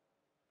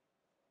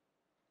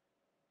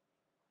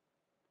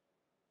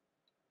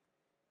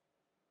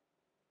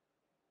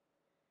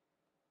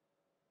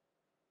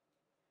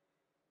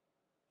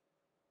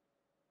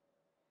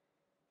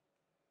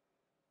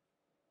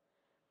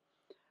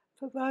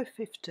 For row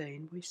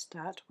 15 we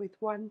start with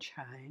 1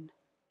 chain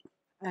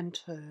and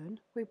turn.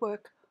 We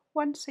work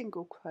 1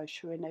 single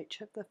crochet in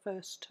each of the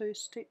first 2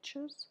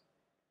 stitches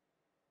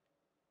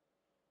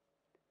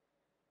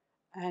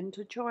and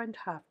a joined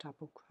half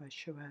double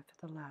crochet over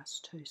the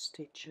last 2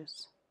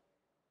 stitches.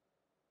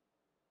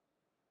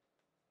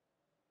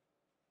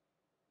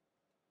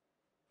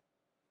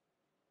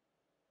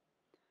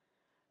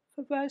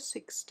 For row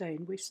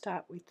 16 we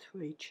start with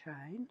 3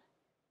 chain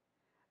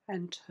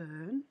and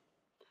turn,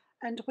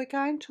 and we're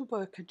going to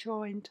work a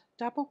joined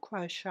double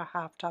crochet,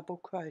 half double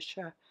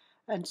crochet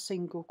and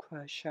single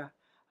crochet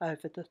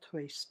over the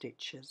 3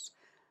 stitches.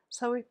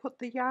 So we put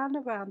the yarn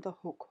around the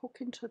hook, hook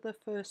into the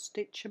first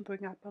stitch and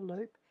bring up a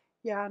loop,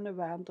 yarn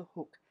around the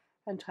hook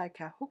and take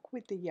our hook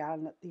with the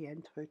yarn at the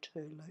end through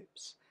 2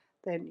 loops.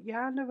 Then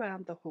yarn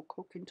around the hook,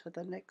 hook into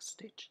the next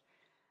stitch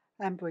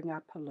and bring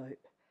up a loop.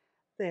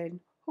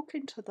 Then hook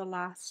into the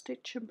last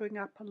stitch and bring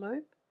up a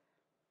loop.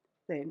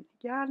 Then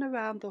yarn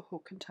around the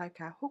hook and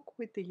take our hook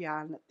with the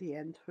yarn at the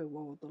end through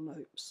all the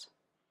loops.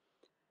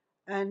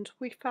 And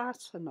we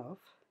fasten off.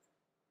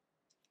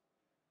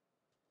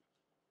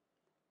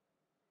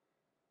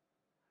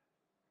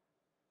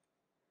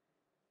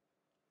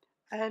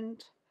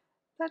 And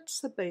that's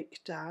the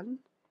beak done,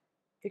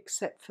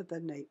 except for the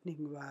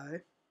neatening row.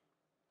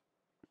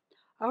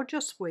 I'll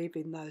just weave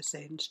in those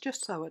ends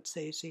just so it's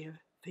easier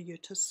for you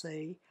to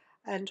see,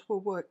 and we'll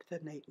work the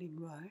neatening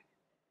row.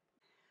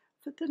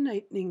 For the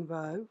neatening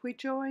row we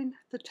join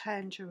the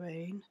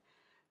tangerine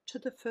to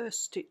the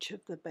first stitch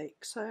of the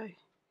beak, so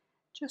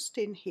just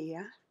in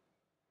here,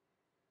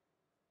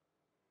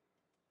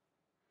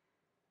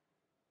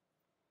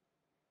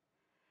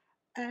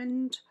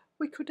 and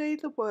we could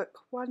either work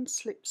 1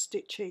 slip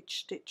stitch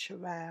each stitch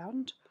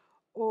around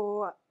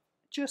or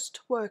just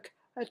work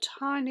a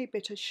tiny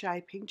bit of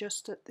shaping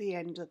just at the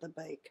end of the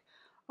beak.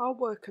 I'll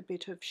work a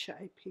bit of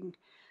shaping,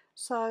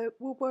 so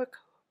we'll work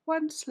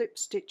 1 slip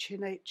stitch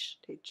in each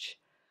stitch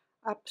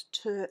up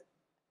to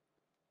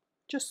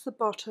just the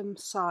bottom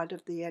side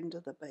of the end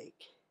of the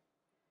beak.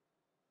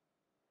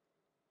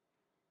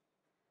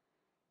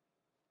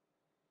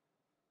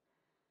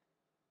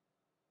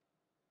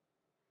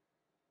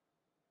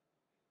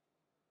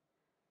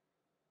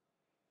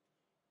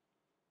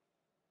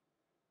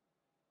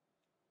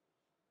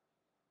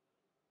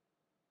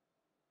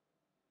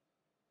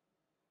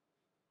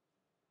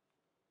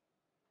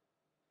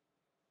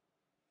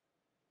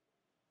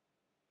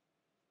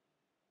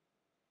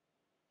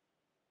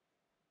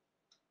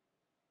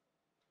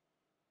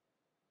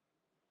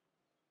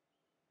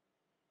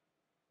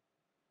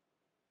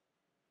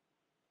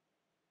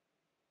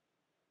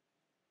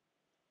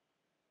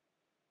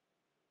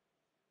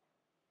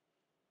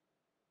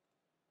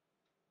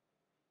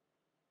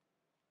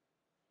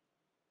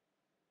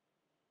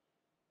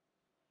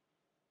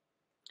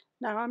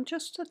 Now I'm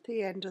just at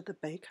the end of the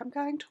beak. I'm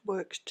going to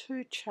work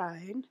 2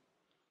 chain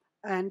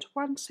and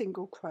 1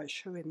 single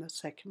crochet in the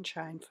second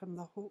chain from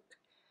the hook,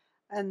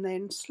 and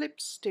then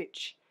slip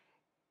stitch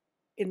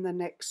in the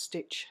next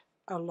stitch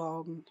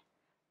along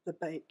the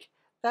beak.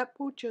 That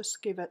will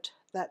just give it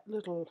that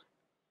little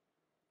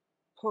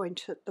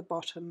point at the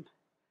bottom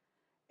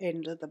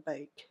end of the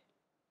beak,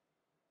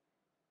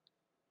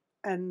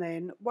 and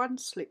then 1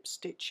 slip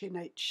stitch in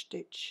each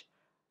stitch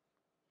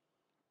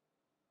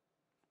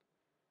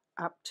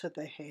up to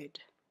the head.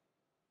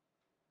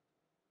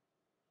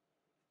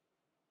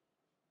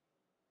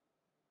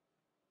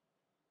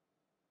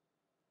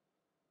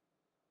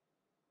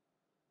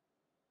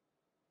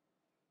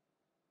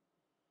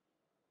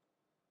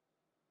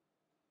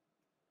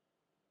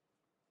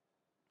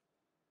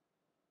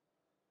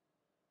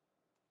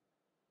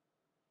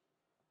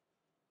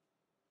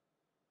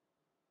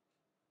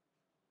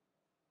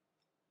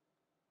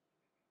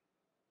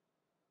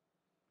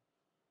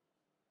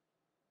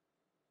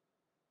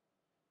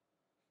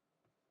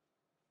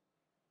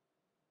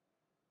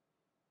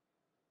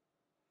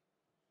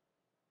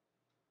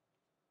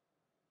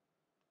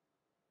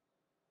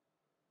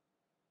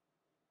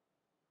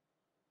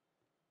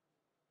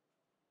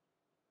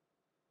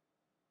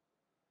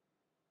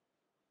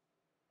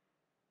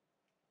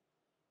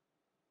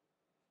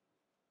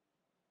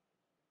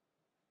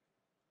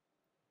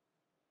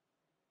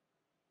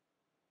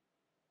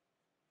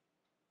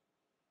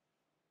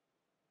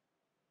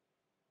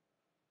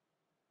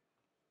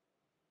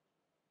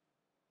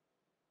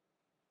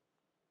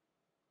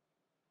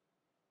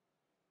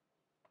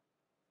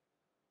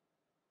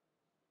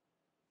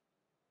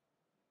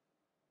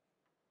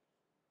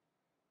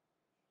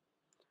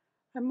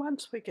 And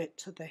once we get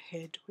to the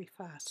head, we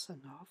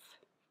fasten off.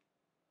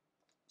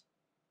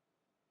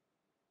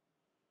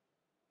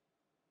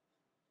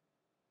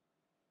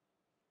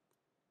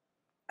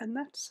 And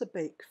that's the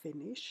beak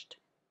finished.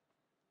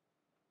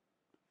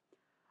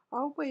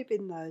 I'll weave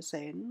in those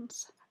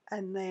ends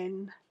and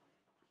then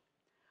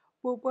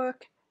we'll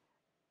work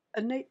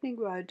a neatening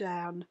row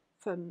down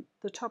from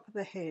the top of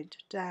the head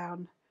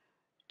down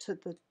to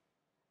the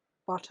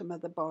bottom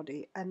of the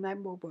body, and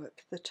then we'll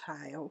work the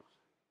tail.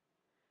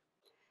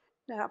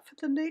 Now for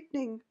the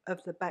neatening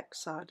of the back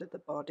side of the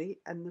body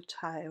and the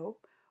tail,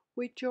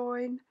 we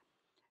join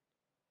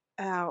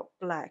our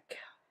black,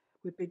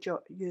 we'd be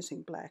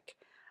using black,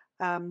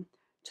 to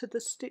the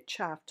stitch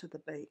after the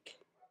beak.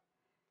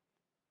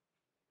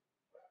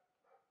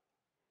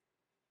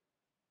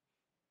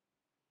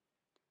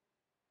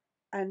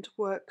 And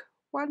work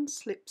one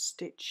slip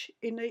stitch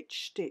in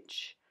each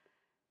stitch,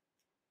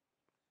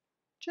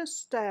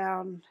 just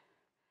down,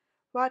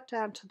 right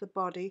down to the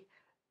body,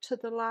 to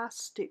the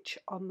last stitch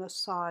on the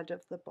side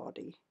of the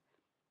body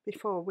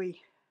before we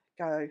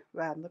go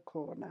round the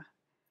corner.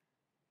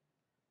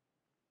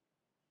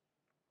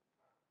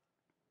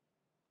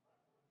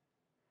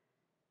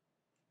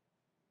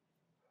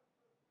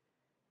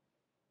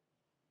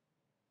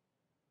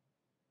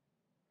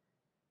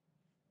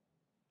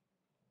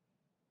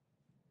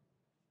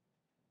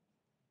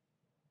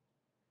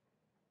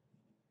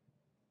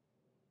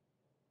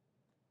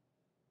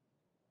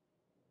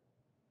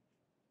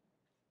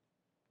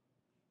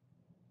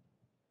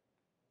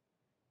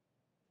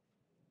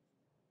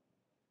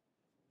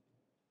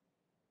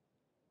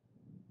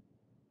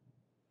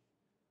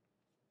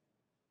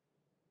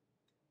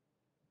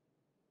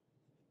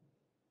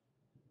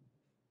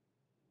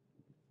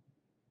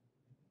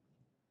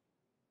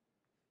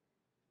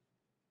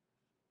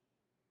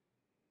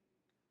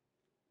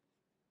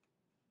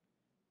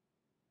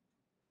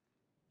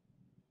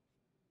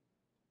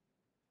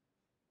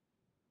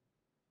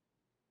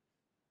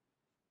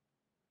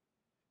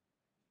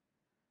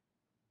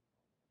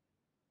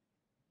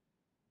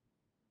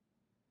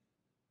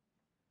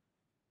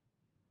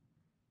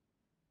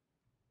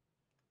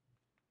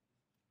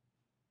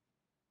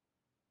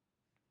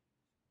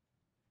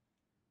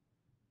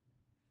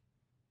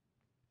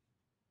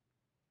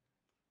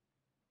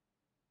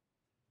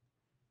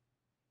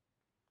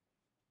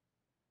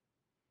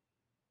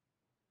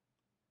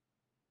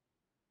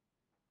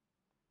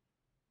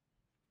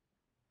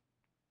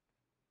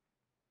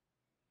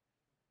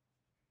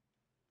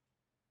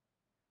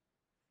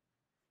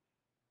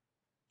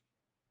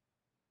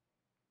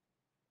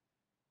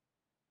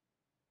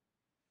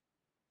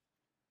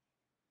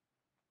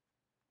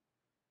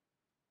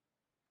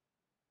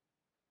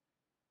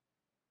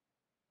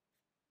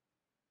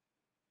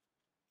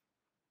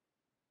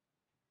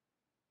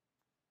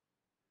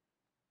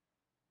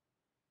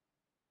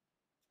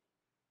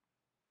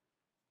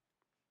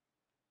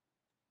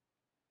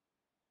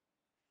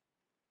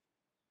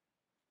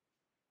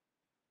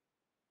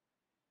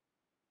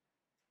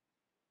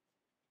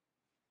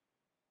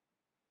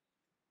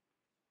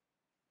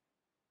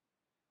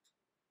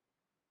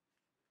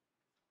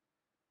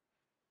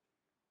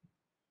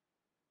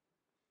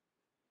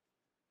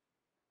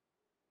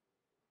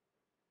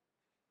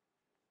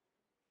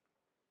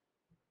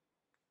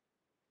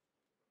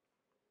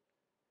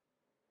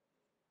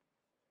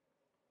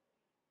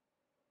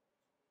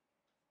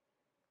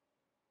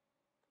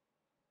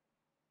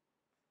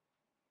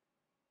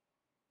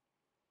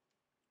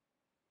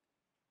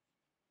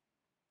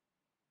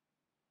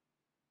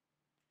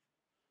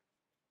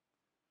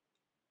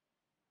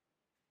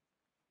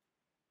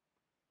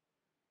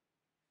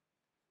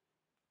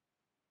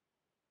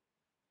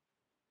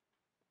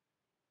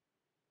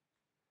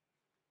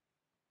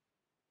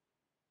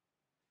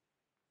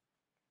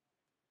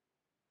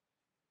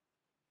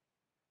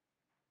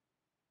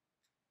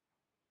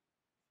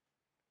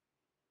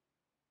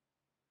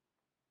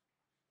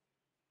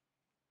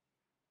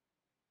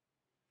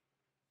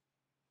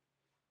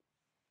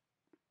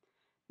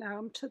 Now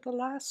I'm to the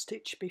last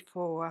stitch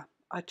before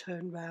I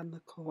turn round the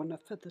corner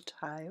for the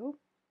tail.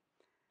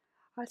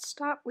 I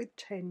start with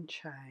 10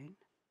 chain,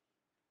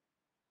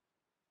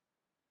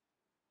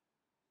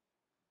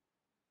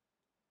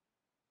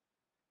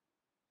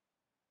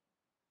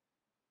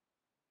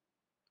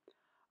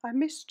 I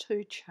miss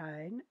 2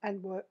 chain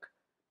and work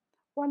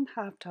 1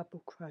 half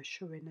double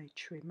crochet in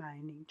each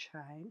remaining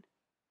chain,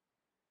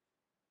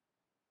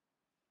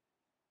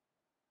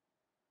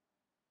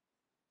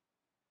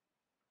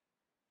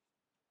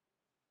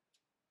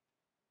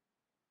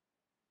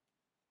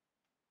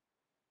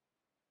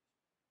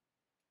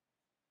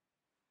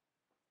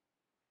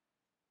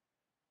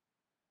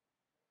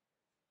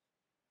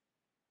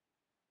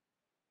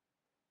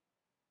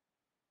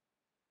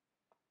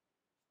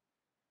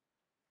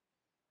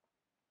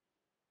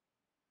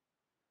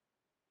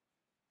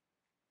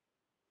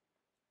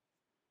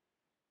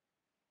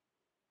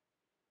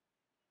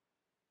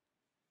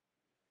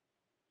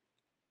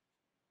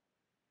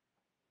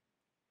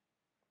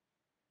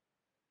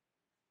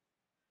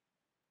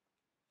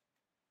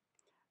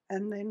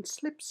 and then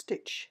slip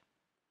stitch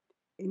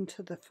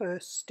into the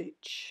first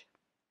stitch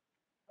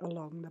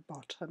along the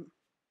bottom.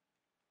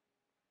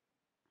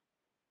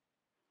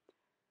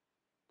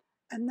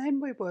 And then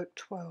we work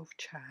 12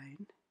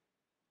 chain,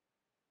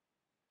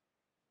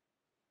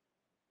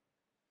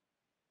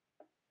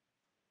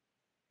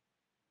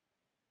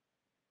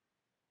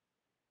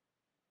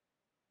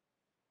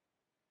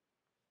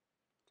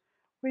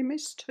 we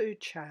miss 2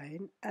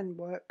 chain and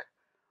work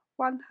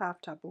 1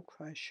 half double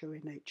crochet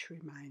in each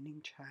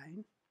remaining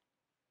chain,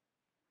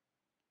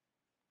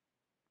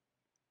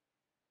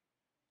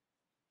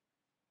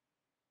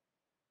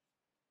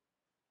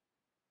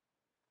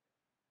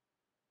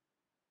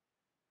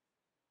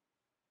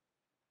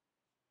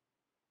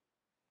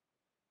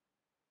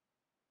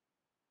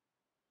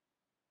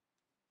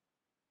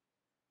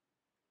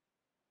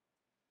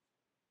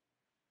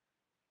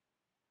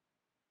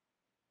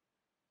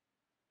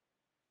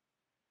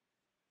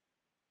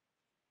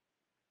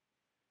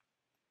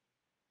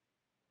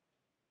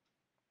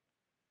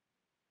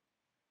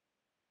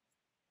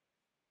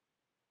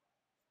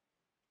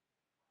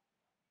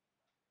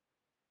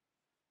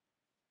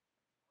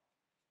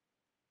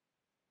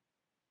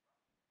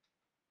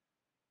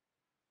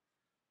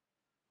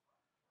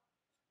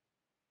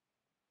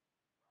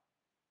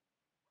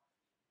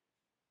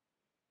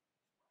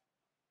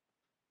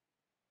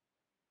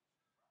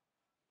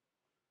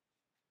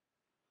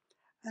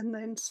 and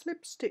then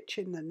slip stitch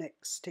in the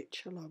next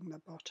stitch along the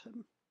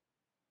bottom.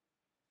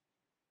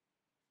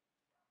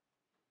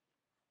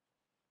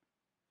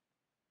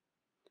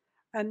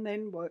 And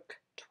then work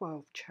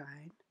 12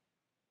 chain.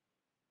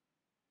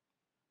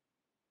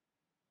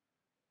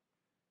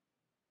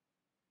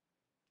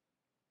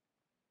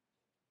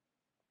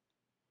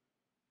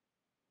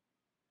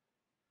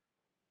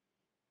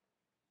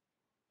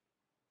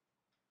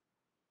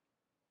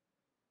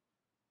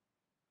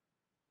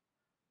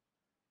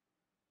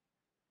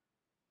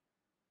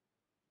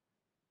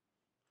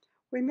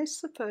 We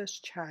miss the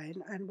first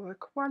chain and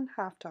work 1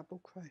 half double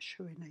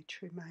crochet in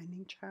each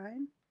remaining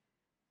chain.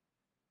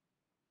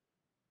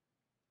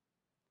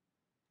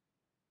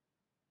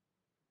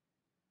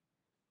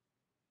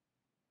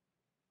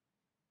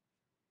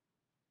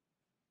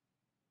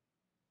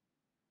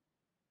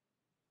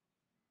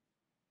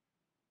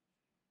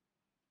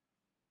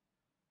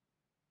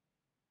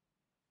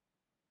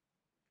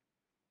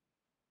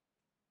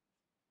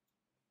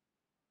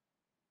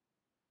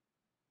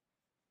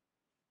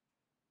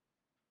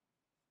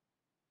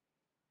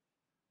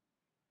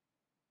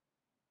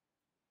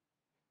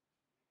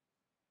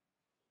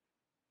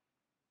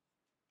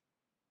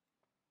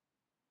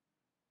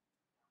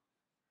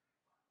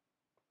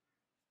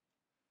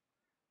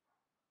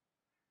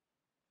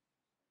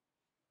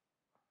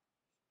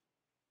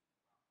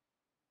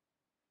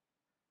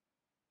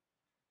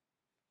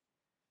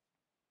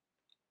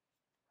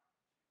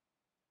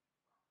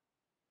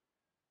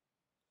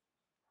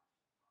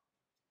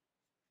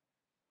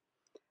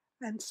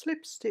 And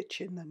slip stitch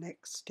in the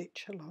next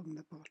stitch along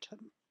the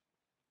bottom.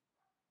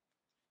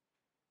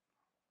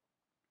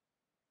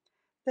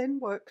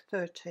 Then work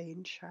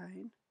 13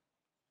 chain.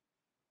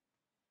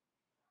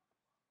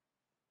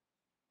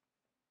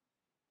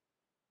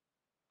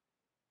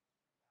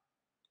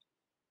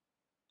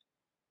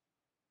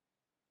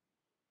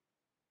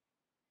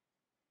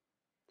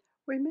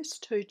 We miss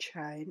 2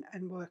 chain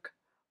and work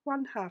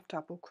 1 half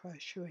double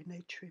crochet in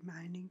each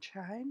remaining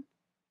chain.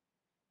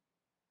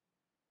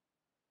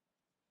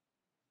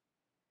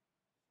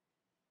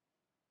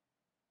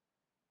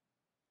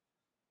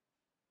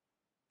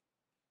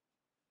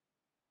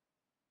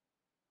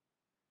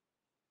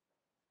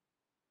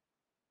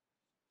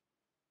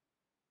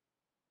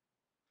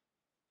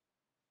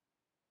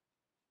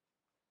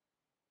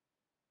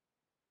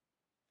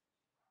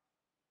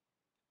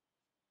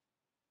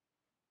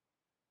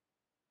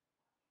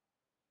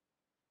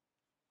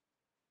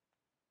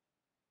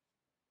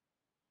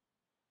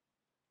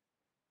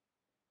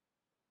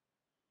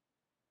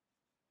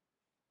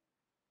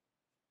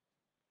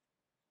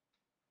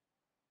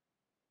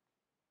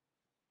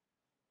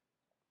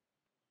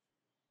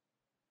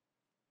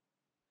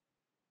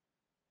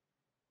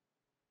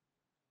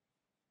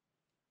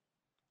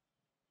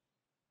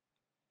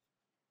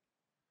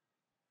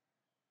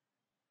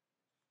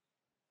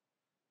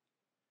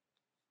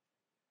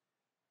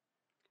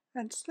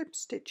 And slip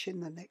stitch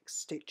in the next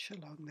stitch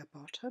along the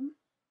bottom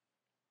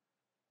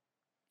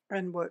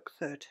and work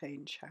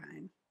 13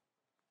 chain.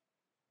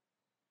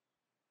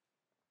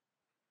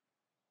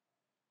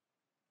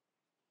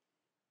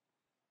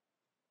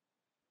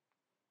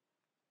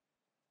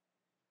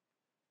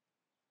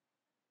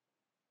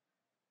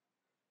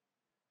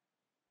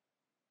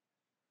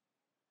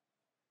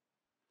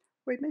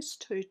 We miss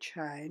 2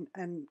 chain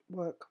and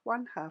work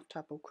 1 half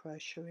double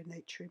crochet in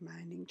each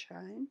remaining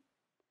chain.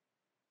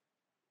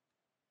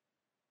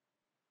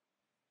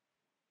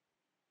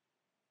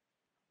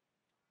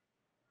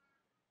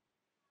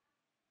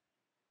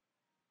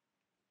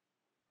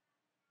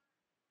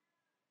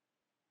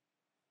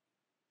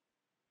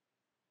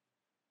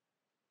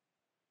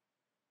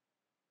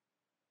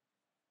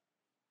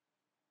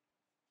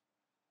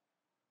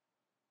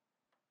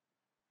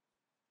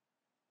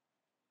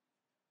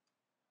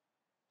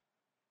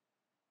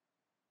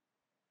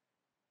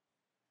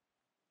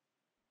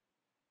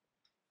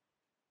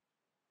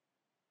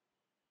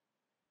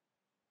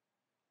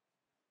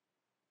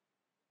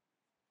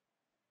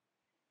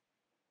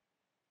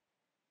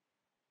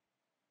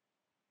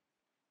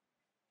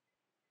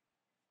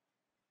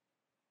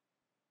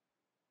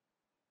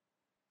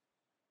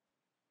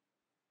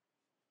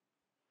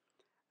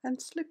 And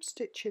slip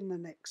stitch in the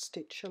next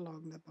stitch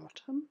along the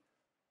bottom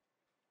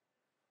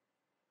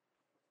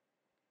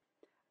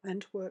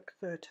and work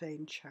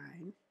 13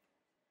 chain.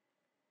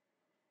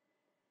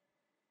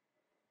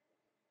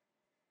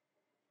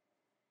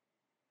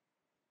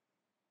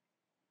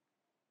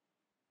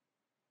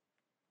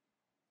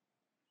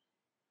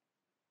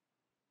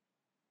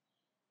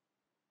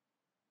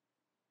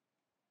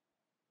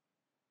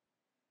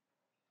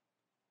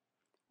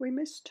 We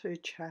miss 2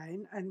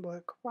 chain and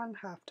work 1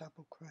 half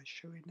double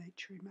crochet in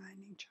each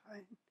remaining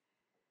chain.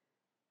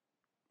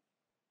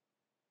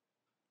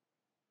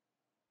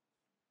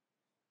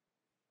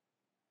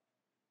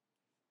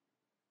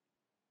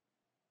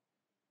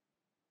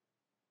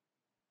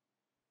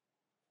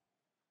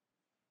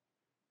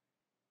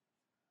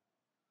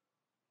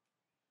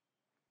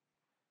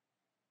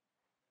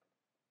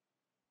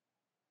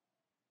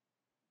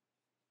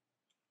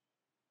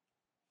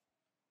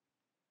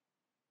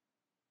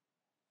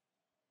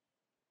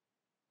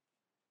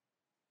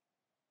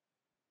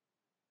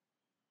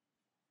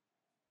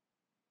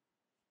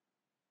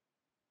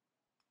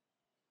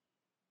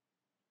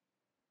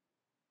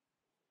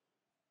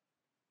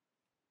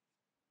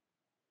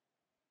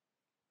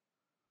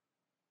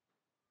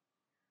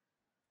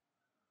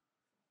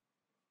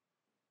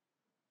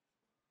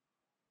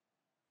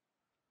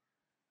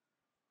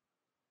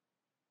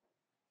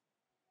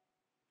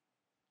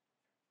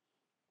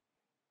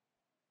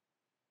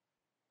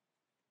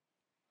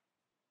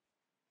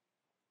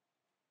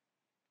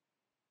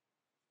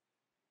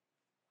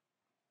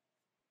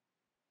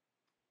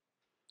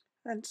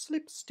 and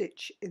slip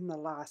stitch in the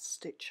last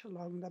stitch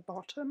along the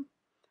bottom,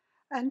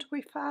 and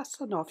we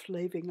fasten off,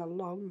 leaving a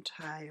long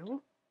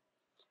tail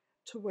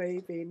to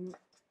weave in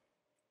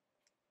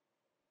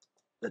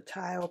the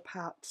tail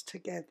parts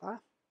together.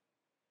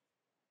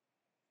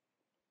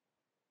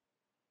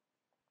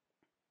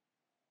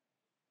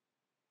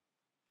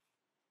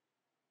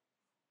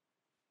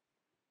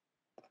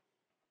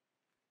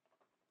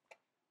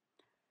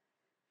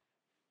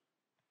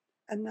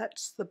 And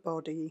that's the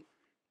body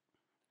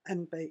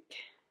and beak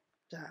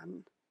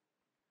done.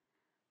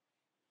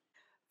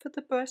 For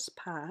the breast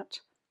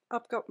part,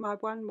 I've got my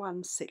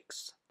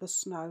 116, the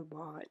Snow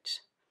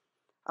White.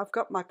 I've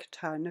got my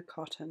Catona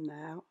cotton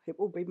now. It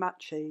will be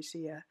much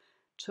easier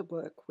to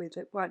work with.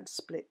 It won't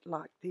split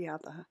like the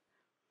other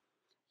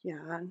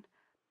yarn.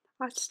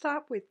 I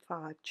start with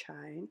 5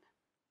 chain.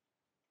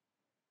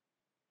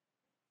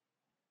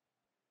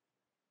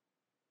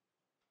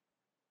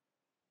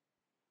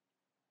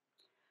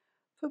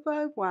 For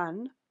row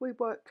 1, we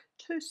work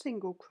 2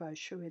 single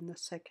crochet in the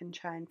second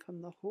chain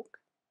from the hook.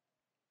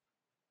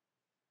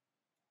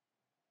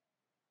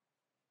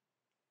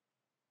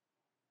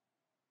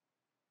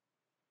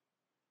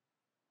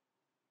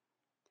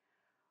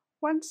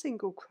 One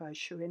single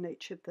crochet in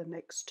each of the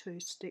next 2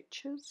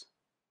 stitches,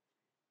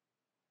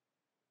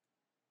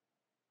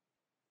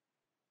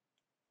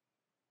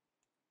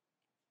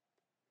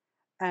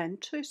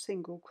 and 2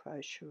 single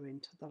crochet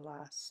into the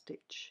last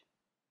stitch.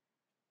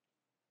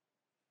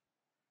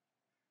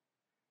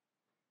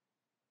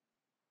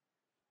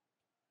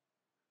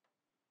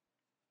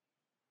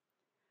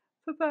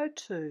 For row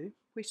 2,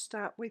 we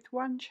start with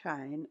 1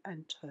 chain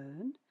and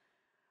turn.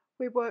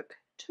 We work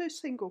 2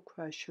 single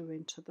crochet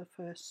into the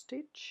first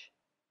stitch,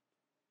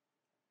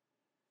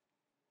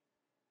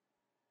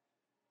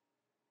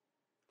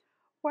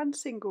 one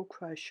single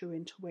crochet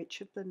into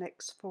each of the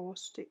next 4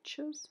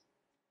 stitches,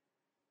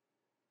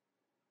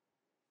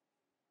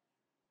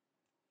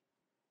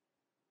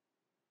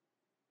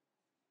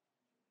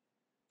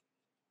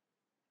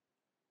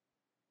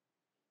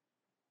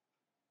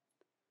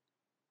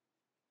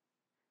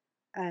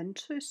 and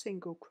 2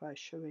 single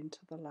crochet into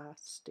the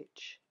last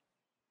stitch.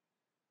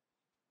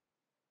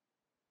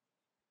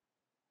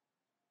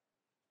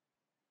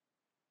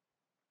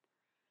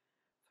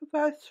 For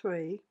row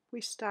 3,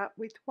 we start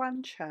with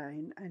 1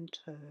 chain and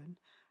turn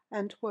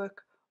and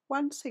work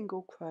 1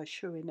 single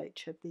crochet in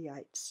each of the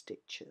 8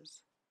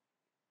 stitches.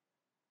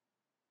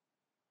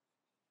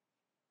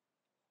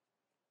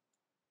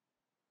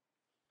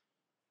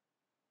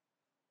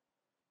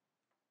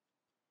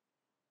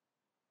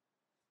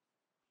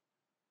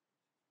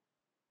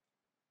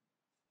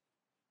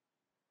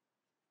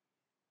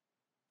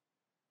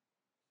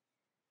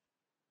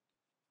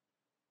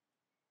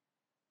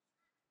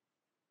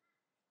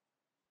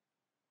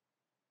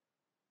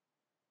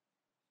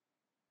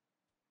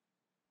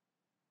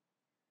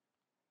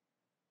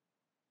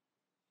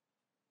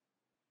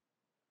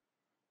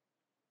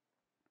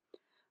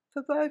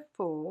 For row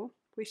 4,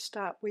 we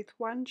start with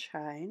 1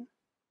 chain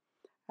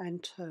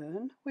and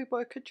turn. We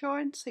work a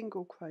joined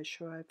single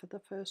crochet over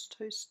the first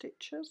 2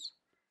 stitches,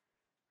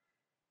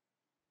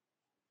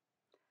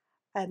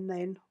 and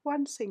then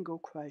 1 single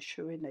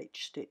crochet in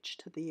each stitch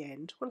to the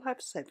end. We'll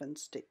have 7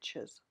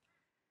 stitches.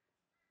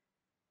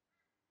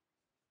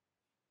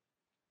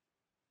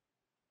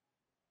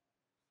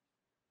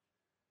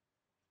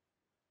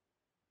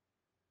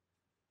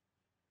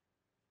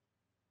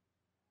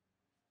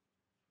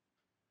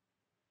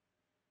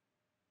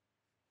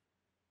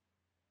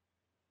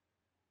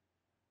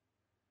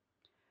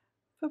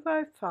 For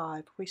row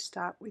 5, we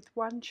start with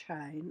 1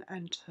 chain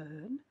and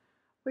turn.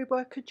 We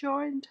work a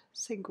joined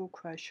single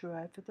crochet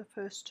over the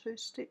first 2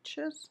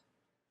 stitches,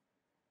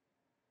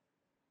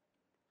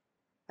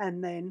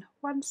 and then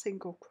 1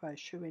 single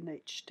crochet in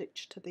each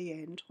stitch to the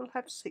end. We'll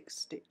have 6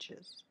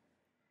 stitches.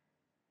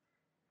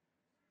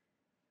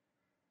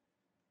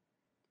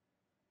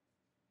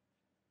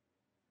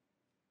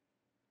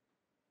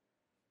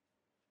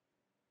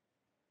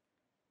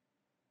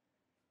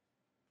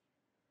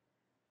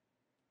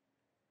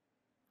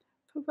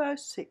 For row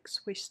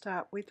 6, we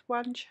start with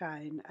 1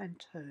 chain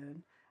and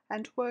turn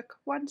and work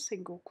 1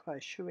 single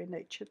crochet in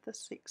each of the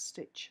 6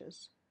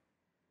 stitches.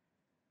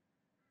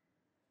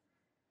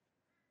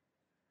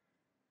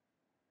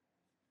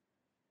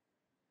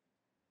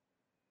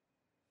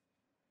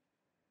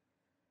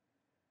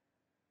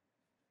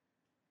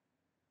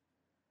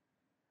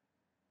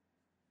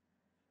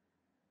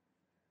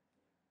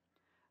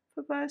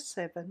 For row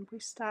 7, we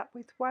start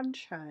with 1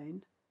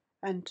 chain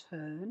and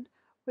turn.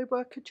 We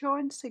work a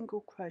joined single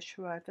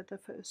crochet over the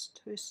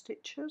first 2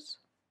 stitches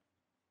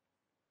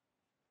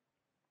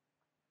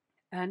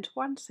and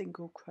 1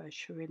 single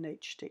crochet in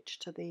each stitch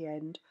to the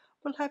end.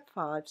 We'll have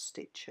 5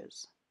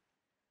 stitches.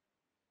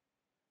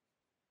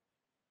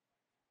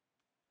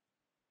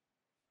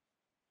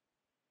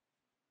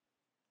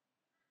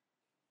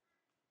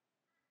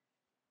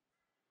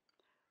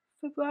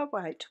 For row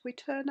 8, we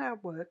turn our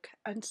work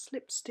and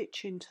slip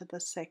stitch into the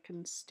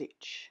second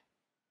stitch.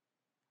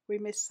 We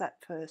miss that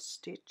first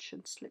stitch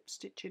and slip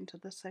stitch into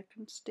the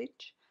second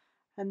stitch,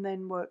 and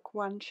then work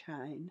 1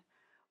 chain.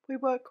 We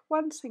work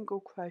 1 single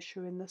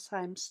crochet in the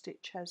same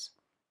stitch as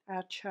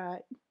our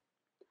chain,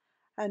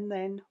 and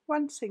then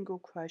 1 single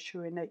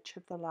crochet in each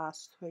of the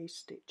last 3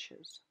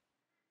 stitches.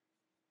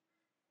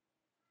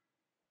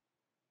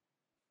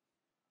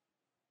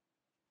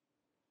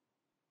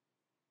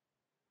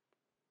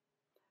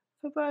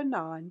 For row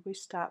 9 we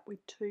start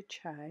with 2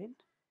 chain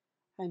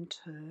and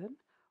turn.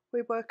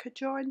 We work a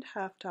joined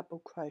half double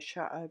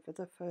crochet over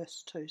the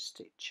first 2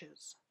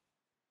 stitches.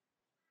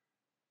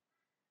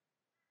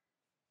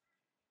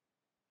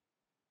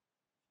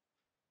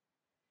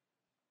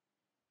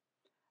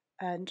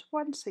 And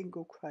 1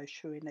 single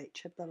crochet in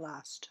each of the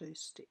last 2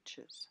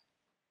 stitches.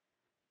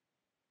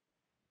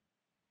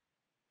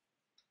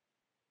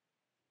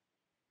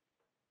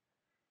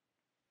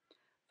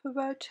 For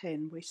row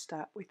 10 we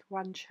start with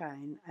 1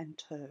 chain and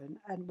turn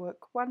and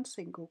work 1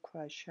 single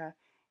crochet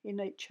in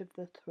each of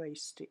the 3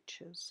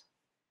 stitches.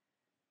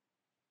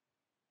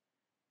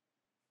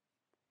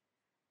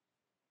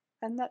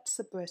 And that's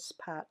the breast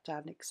part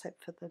done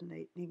except for the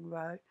neatening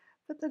row.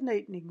 For the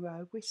neatening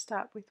row we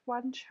start with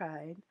 1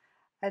 chain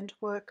and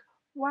work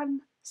 1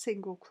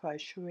 single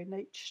crochet in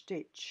each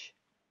stitch.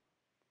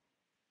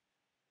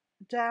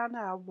 Down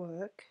our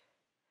work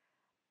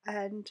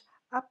and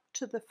up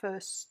to the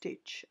first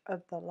stitch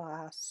of the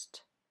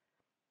last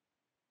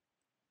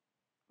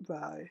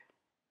row.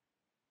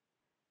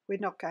 We're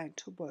not going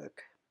to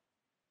work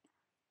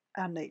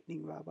our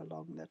neatening row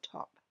along the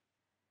top.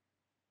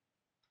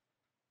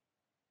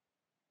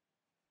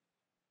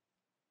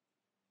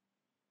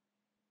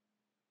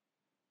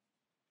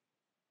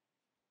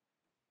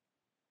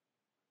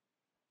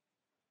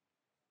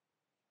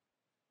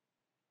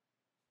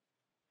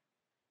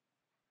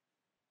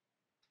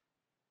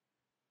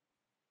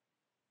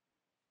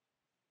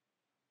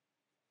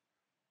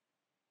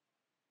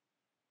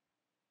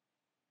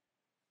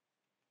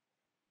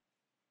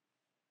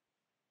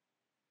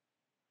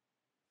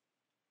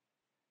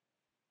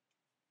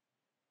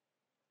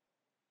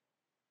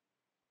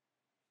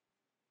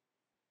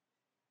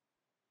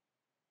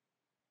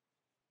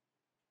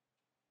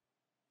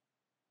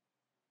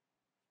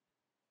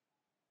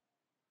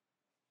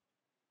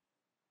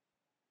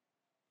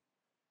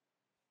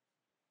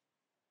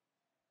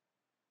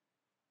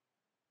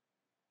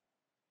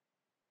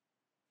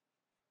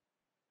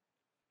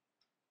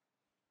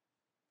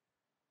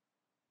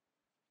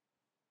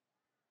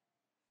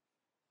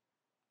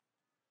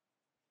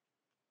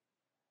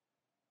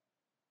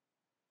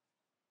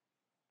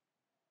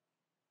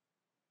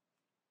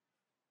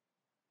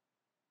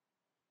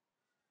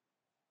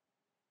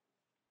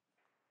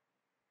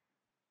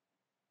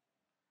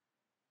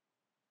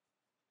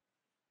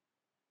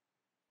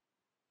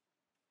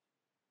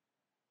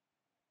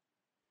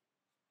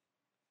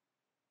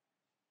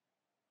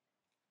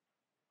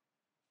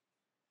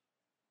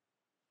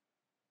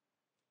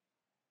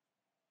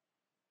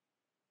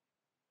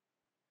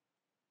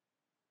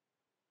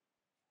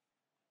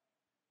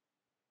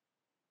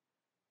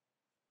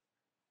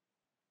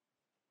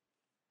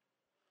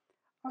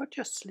 I'll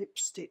just slip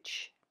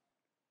stitch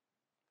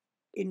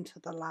into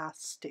the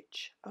last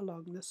stitch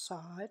along the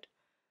side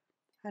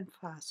and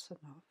fasten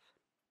off.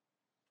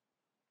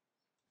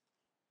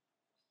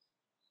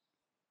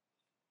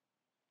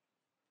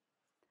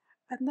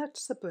 And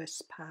that's the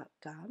breast part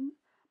done.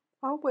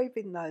 I'll weave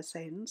in those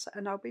ends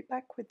and I'll be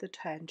back with the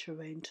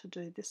tangerine to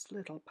do this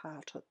little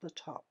part at the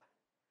top.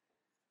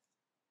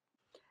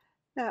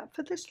 Now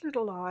for this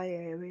little eye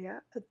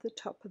area at the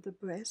top of the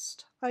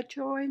breast, I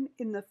join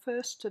in the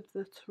first of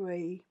the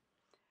 3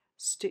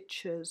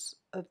 stitches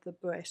of the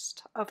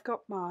breast. I've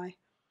got my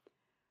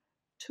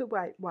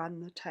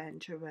 281, the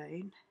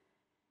tangerine,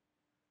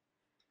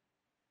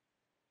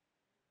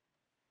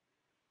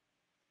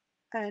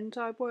 and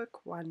I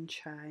work 1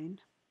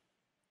 chain.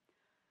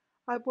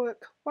 I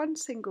work 1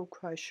 single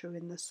crochet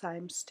in the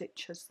same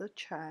stitch as the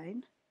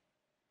chain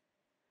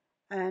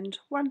and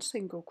 1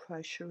 single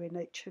crochet in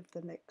each of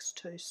the next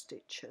 2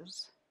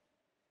 stitches.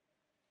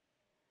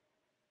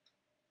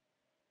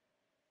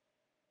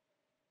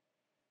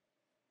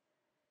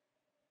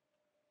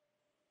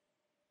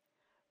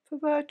 For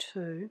row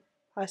 2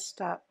 I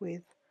start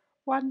with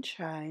 1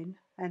 chain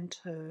and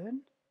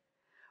turn.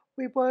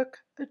 We work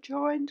a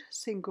joined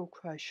single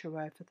crochet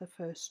over the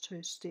first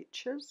 2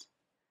 stitches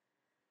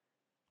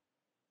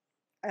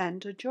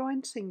and a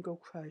joined single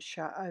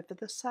crochet over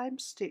the same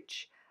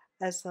stitch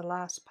as the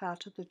last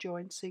part of the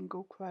joined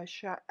single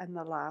crochet and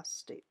the last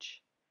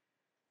stitch.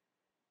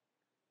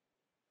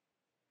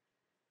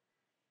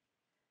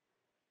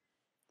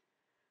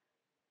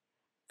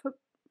 For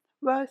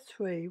row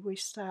 3 we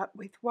start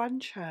with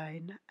 1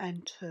 chain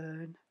and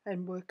turn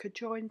and work a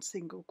joined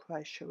single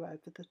crochet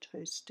over the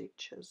 2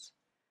 stitches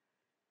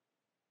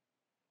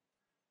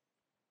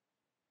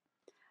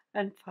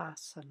and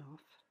fasten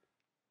off.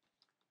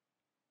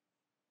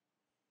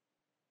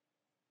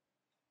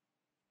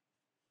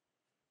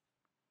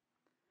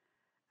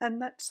 And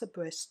that's the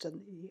breast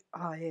and the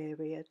eye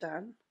area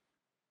done.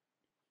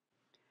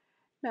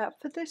 Now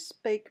for this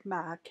beak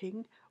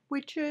marking,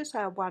 we'd use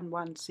our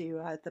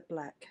 110, the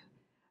black,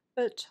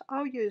 but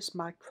I'll use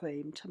my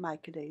cream to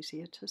make it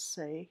easier to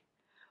see.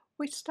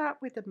 We start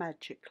with a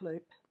magic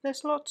loop.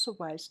 There's lots of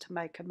ways to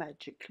make a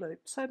magic loop,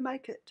 so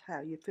make it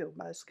how you feel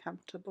most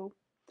comfortable.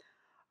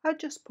 I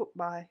just put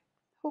my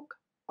hook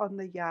on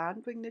the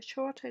yarn, bring the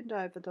short end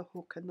over the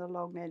hook and the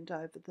long end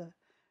over the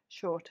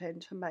short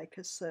end to make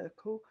a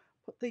circle.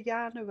 Put the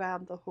yarn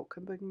around the hook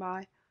and bring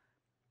my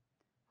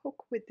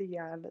hook with the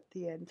yarn at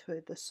the end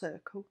through the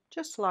circle,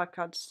 just like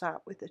I'd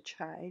start with a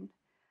chain.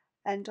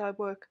 And I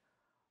work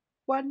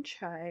one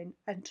chain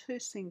and 2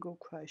 single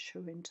crochet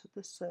into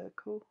the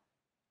circle.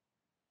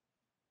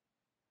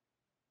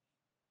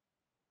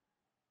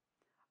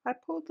 I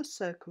pull the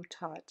circle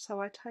tight,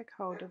 so I take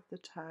hold of the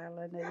tail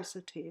and ease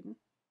it in,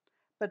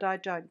 but I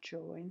don't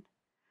join.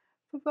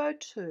 For row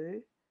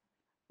 2,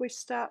 we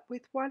start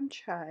with one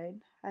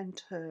chain and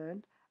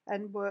turn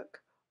and work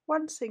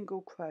one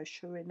single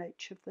crochet in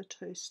each of the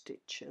 2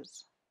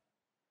 stitches.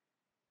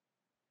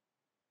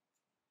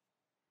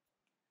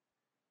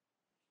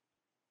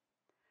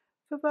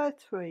 For row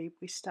 3,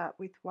 we start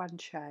with one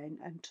chain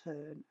and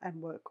turn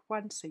and work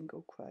one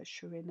single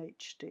crochet in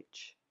each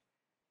stitch.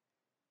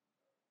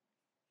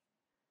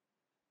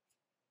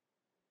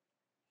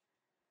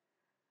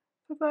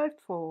 For row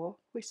 4,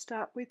 we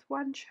start with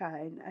one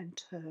chain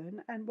and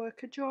turn and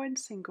work a joined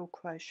single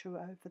crochet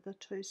over the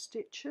 2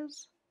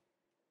 stitches,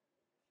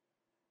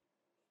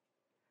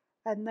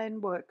 and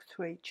then work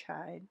 3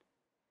 chain.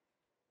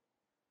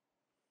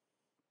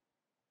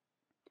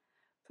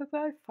 For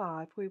row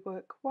 5, we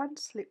work one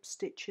slip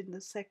stitch in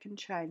the second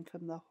chain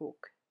from the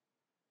hook,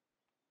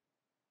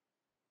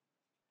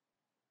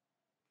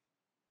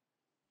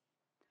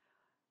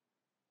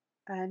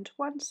 and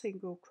one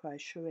single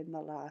crochet in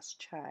the last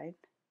chain,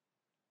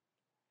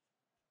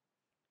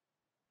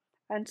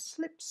 and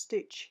slip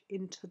stitch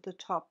into the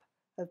top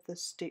of the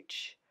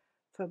stitch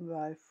from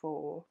row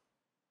 4.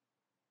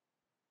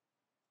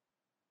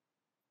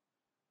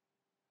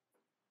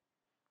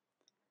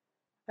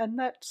 And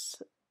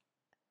that's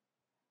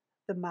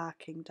the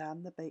marking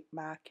done, the beak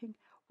marking.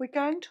 We're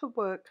going to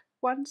work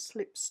one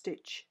slip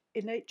stitch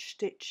in each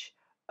stitch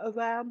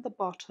around the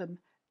bottom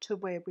to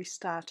where we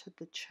started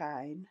the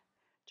chain,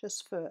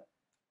 just for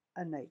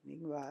a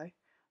neatening row.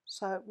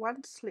 So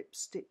one slip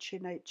stitch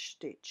in each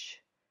stitch,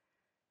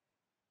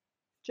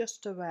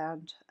 just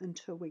around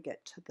until we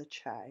get to the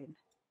chain.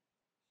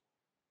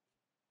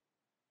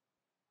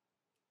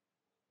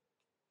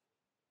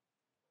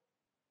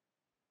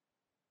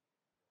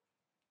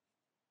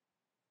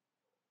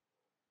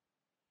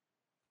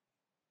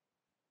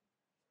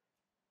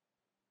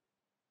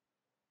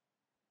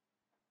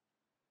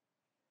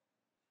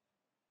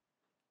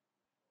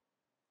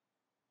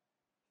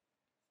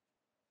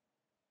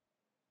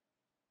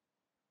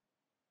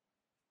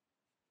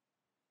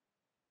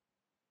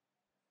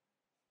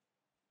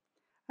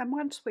 And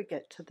once we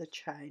get to the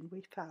chain,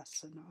 we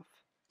fasten off.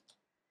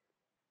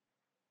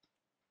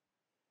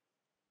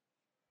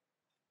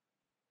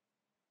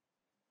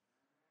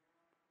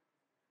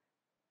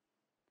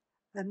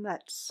 And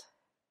that's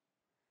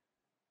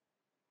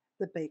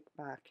the beak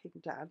marking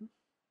done.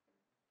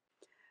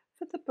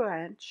 For the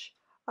branch,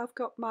 I've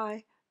got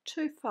my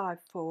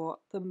 254,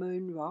 the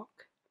moon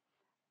rock,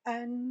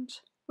 and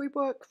we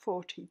work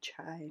 40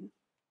 chain.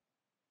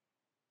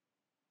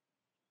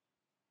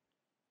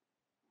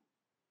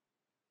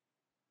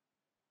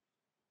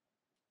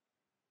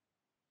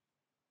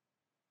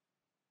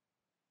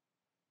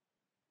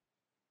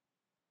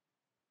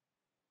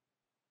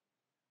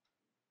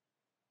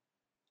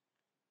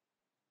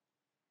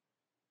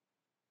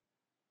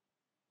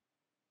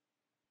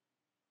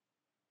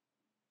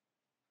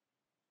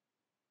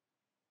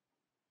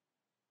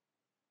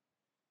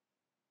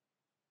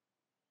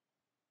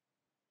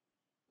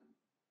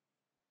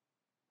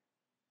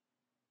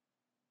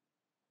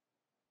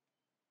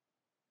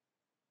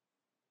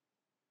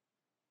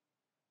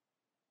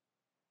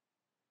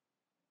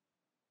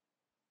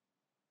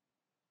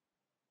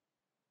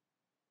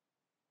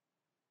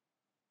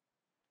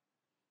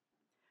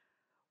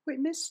 We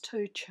miss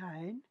 2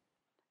 chain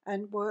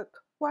and work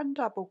 1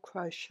 double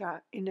crochet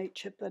in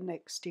each of the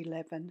next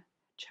 11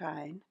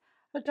 chain.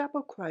 A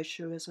double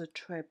crochet is a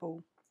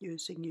treble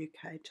using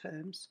UK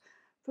terms.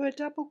 For a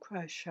double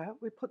crochet,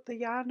 we put the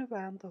yarn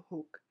around the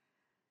hook,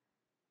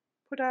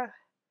 put our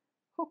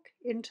hook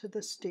into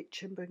the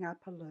stitch and bring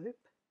up a loop,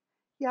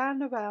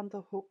 yarn around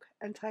the hook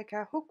and take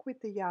our hook with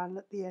the yarn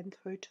at the end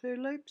through 2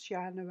 loops,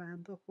 yarn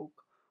around the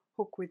hook,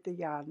 hook with the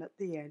yarn at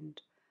the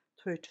end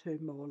through 2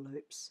 more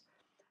loops.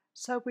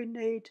 So we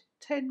need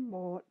 10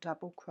 more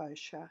double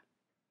crochet.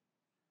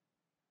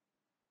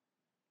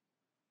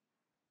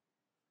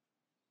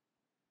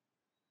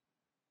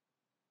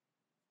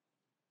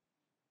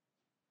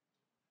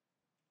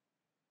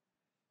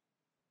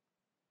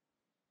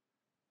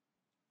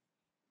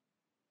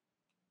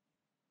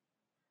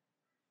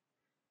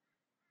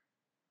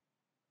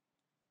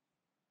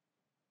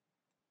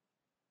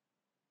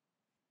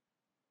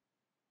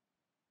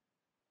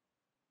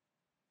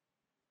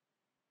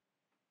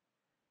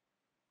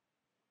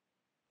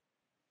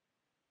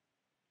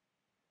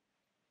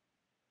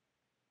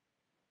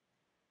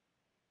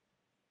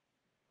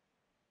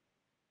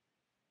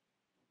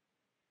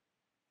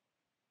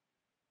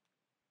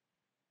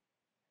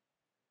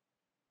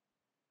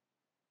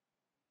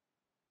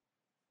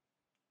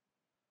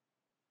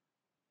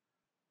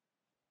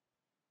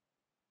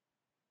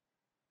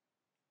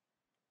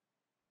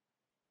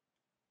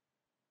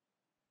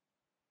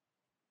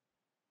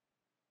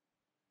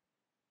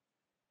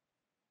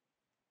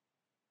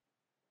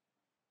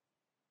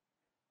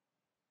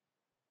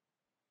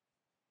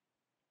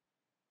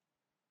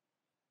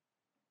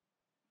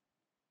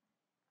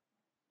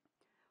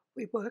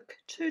 We work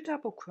 2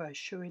 double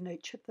crochet in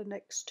each of the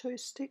next 2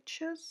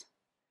 stitches,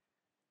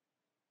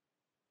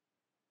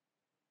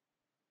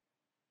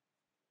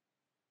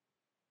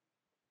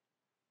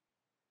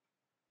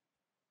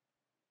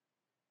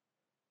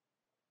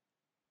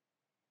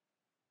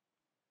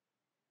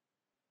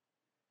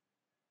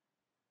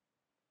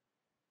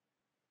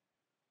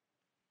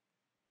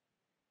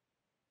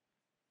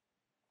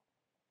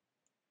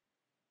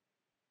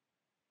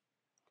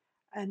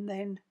 and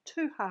then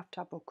 2 half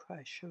double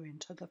crochet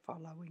into the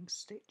following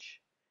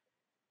stitch.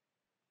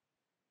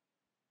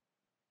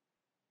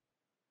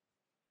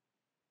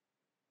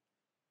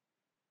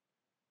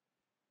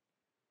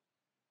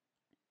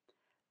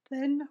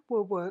 Then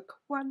we'll work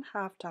 1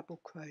 half double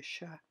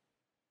crochet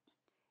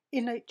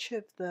in each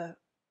of the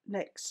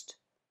next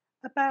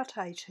about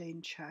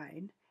 18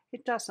 chain.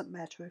 It doesn't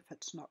matter if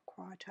it's not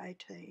quite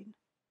 18.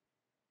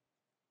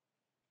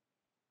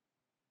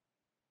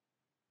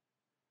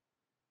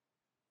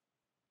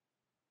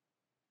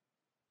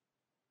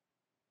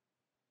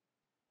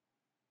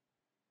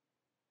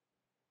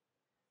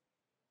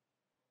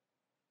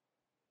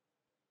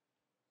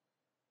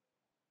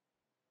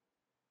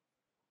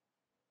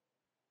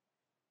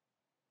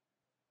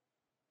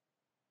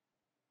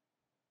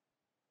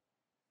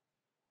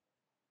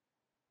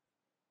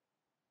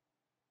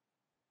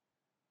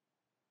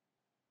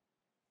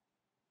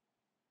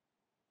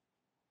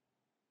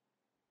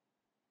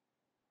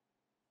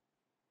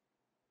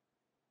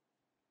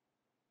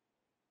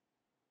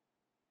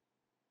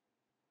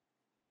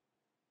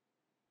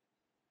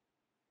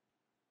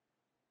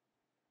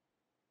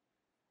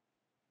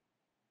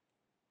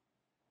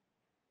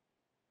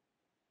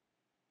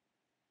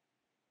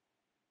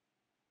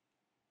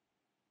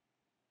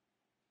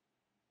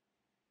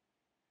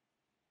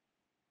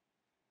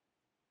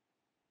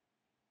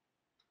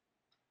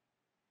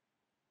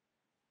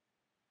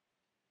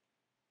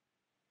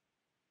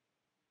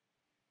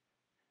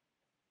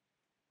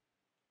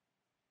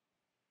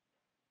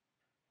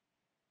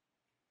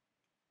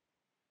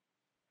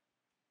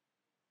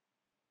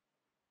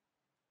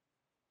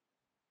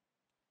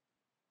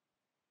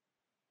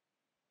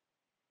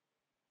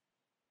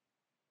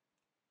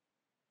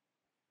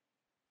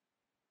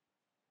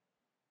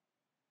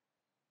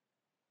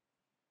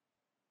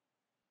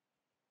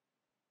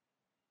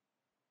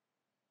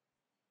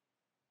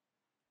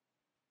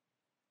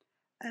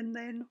 And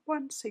then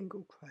 1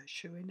 single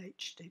crochet in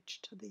each stitch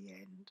to the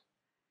end.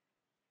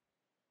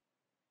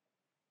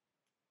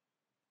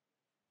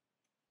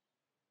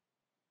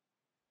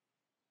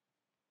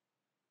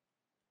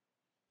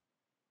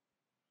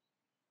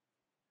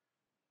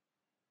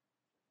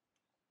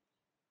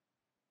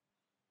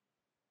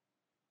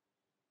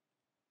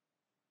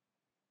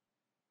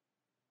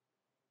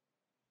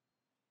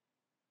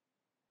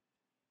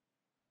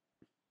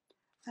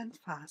 And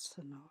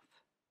fasten off.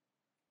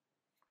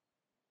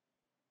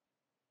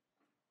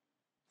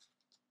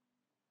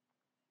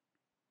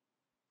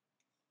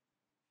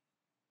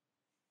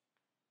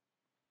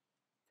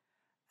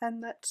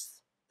 And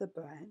that's the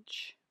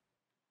branch.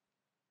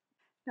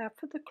 Now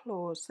for the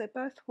claws, they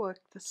both work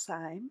the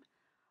same.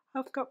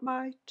 I've got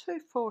my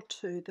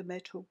 242, the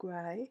metal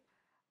grey,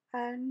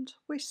 and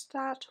we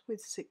start with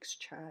 6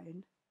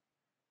 chain.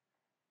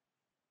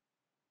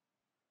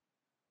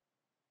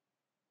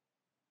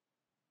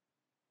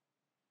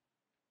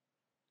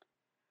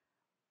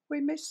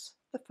 We miss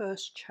the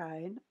first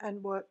chain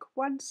and work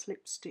 1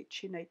 slip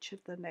stitch in each of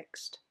the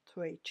next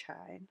 3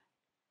 chain.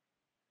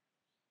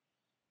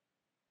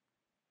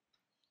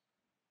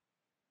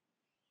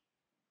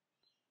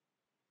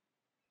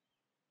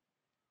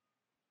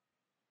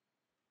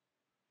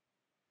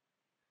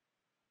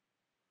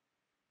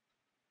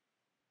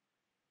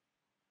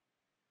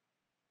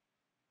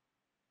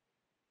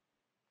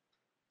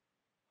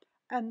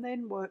 And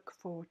then work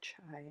 4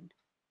 chain.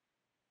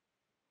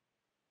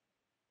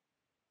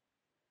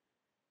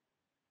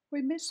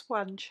 We miss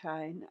 1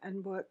 chain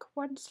and work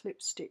 1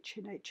 slip stitch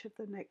in each of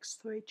the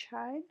next 3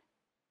 chain.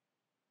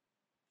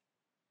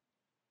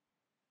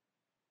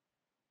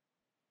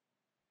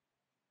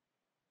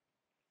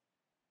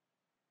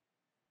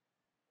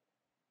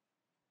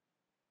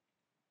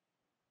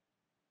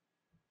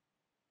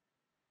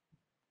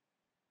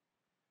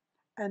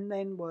 And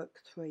then work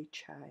 3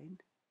 chain.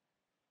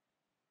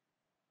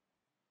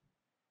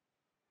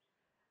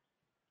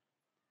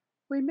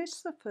 We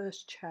miss the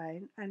first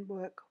chain and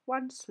work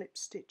 1 slip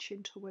stitch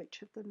into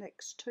each of the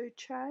next 2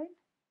 chain.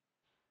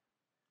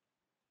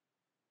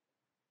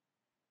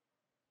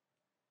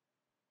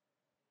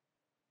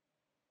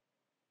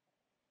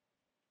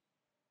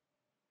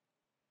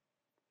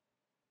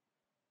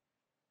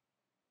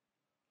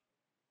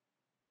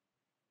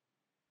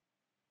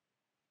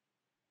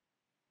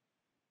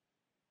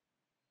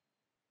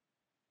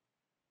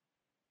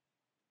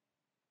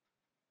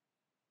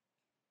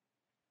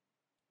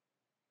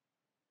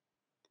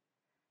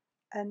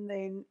 And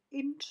then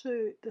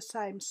into the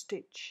same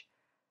stitch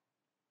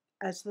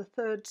as the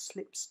third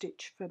slip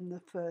stitch from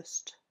the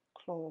first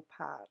claw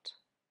part.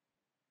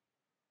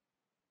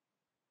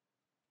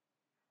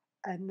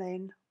 And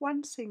then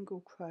 1 single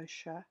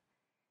crochet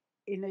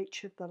in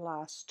each of the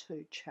last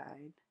 2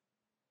 chain.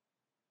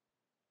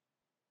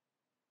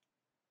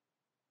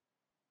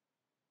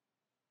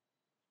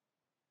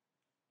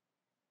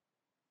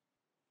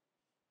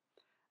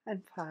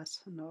 And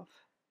fasten off.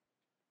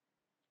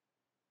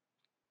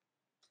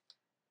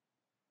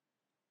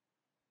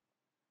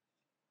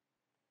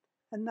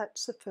 And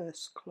that's the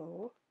first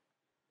claw.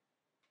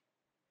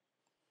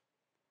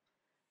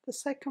 The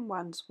second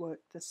ones work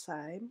the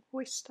same.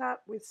 We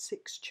start with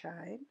 6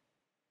 chain.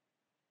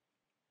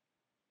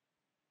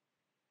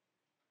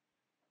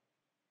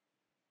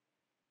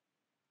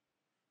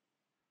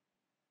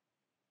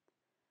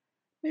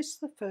 Miss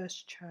the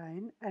first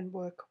chain and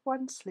work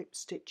 1 slip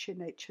stitch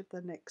in each of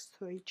the next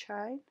 3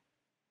 chain.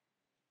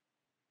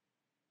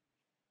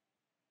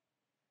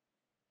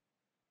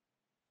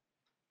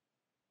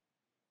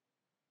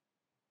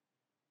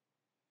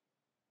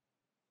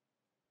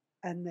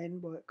 And then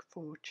work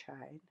 4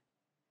 chain.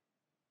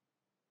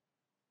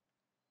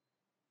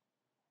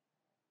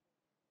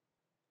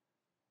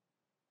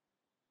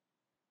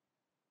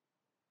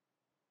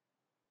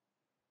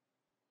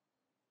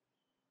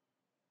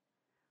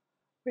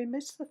 We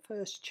miss the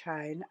first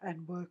chain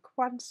and work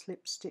 1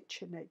 slip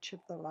stitch in each of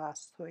the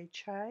last 3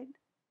 chain.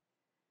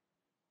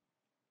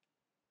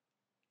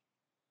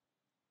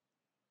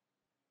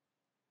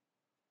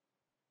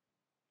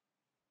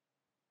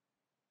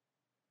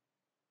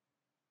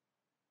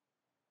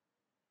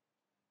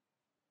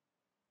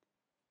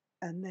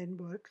 And then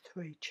work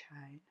 3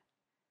 chain.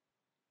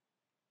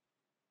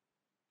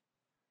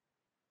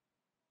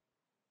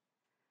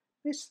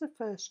 Miss the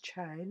first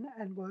chain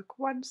and work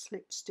 1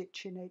 slip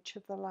stitch in each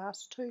of the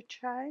last 2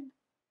 chain.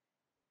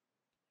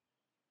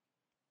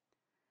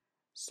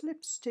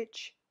 Slip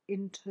stitch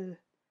into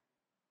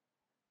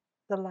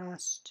the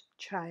last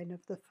chain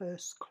of the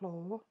first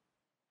claw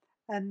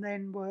and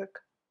then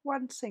work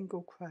 1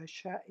 single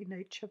crochet in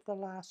each of the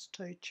last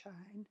 2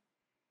 chain.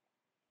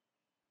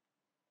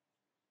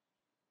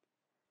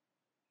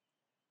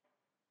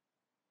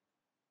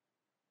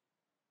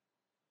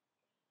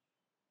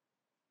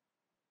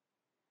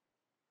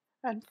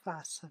 And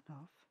fasten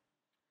off.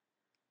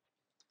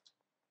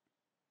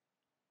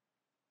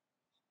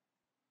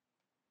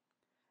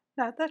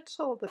 Now that's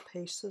all the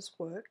pieces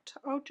worked.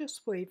 I'll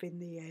just weave in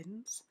the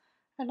ends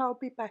and I'll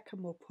be back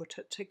and we'll put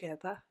it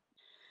together.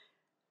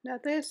 Now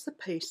there's the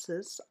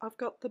pieces. I've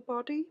got the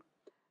body,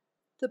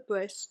 the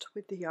breast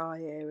with the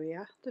eye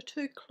area, the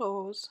 2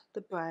 claws,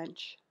 the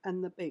branch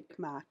and the beak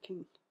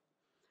marking.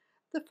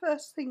 The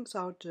first things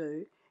I'll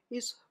do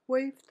is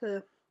weave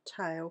the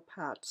tail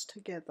parts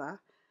together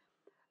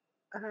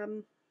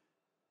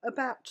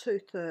about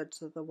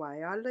 2/3 of the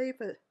way. I leave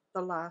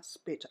the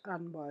last bit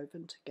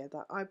unwoven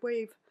together. I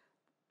weave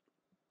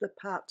the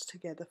parts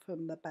together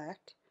from the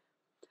back.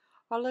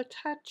 I'll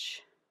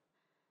attach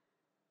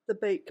the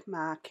beak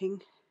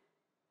marking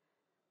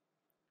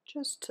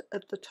just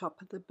at the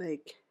top of the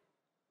beak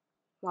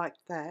like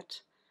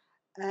that,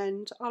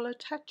 and I'll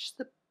attach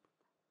the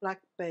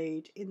black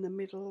bead in the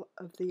middle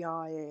of the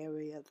eye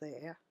area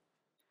there.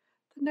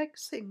 The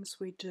next things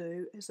we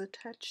do is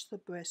attach the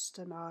breast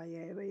and eye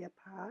area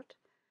part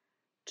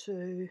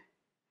to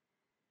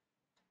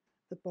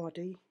the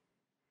body,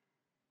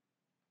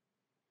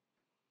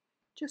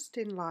 just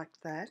in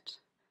like that,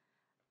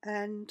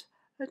 and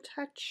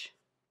attach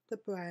the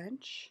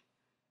branch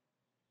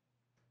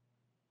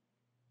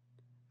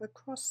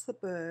across the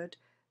bird.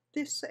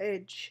 This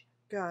edge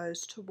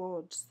goes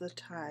towards the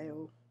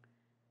tail,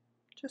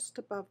 just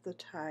above the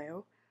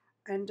tail,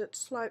 and it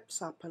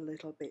slopes up a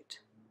little bit.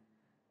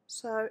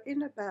 So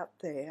in about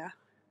there.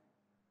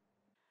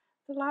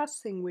 The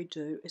last thing we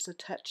do is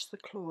attach the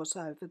claws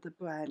over the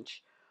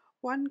branch.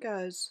 One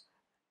goes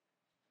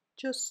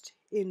just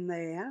in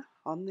there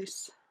on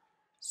this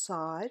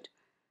side.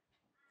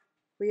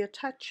 We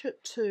attach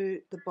it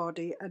to the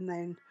body and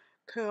then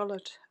curl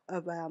it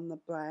around the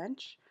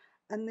branch,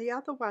 and the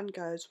other one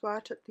goes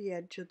right at the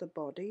edge of the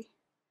body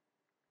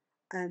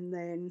and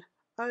then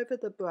over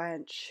the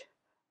branch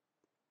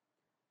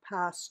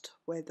past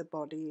where the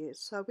body is,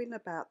 so in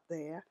about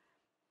there.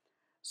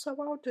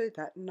 So I'll do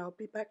that and I'll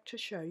be back to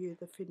show you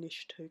the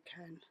finished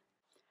toucan.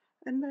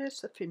 And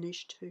there's the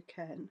finished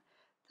toucan.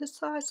 The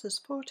size is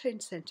 14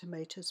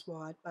 centimetres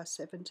wide by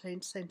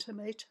 17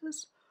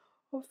 centimetres,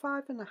 or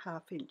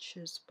 5.5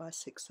 inches by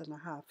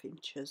 6.5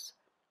 inches.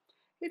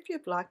 If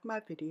you've liked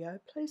my video,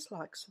 please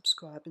like,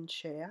 subscribe and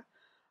share.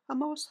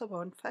 I'm also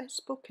on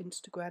Facebook,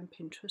 Instagram,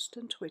 Pinterest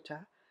and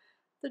Twitter.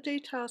 The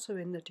details are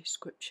in the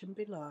description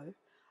below,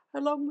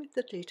 along with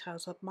the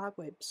details of my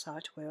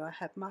website where I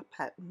have my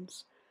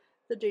patterns,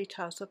 the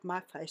details of my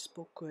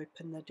Facebook group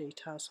and the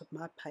details of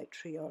my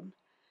Patreon.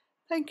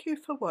 Thank you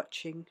for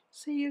watching.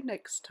 See you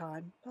next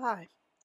time. Bye.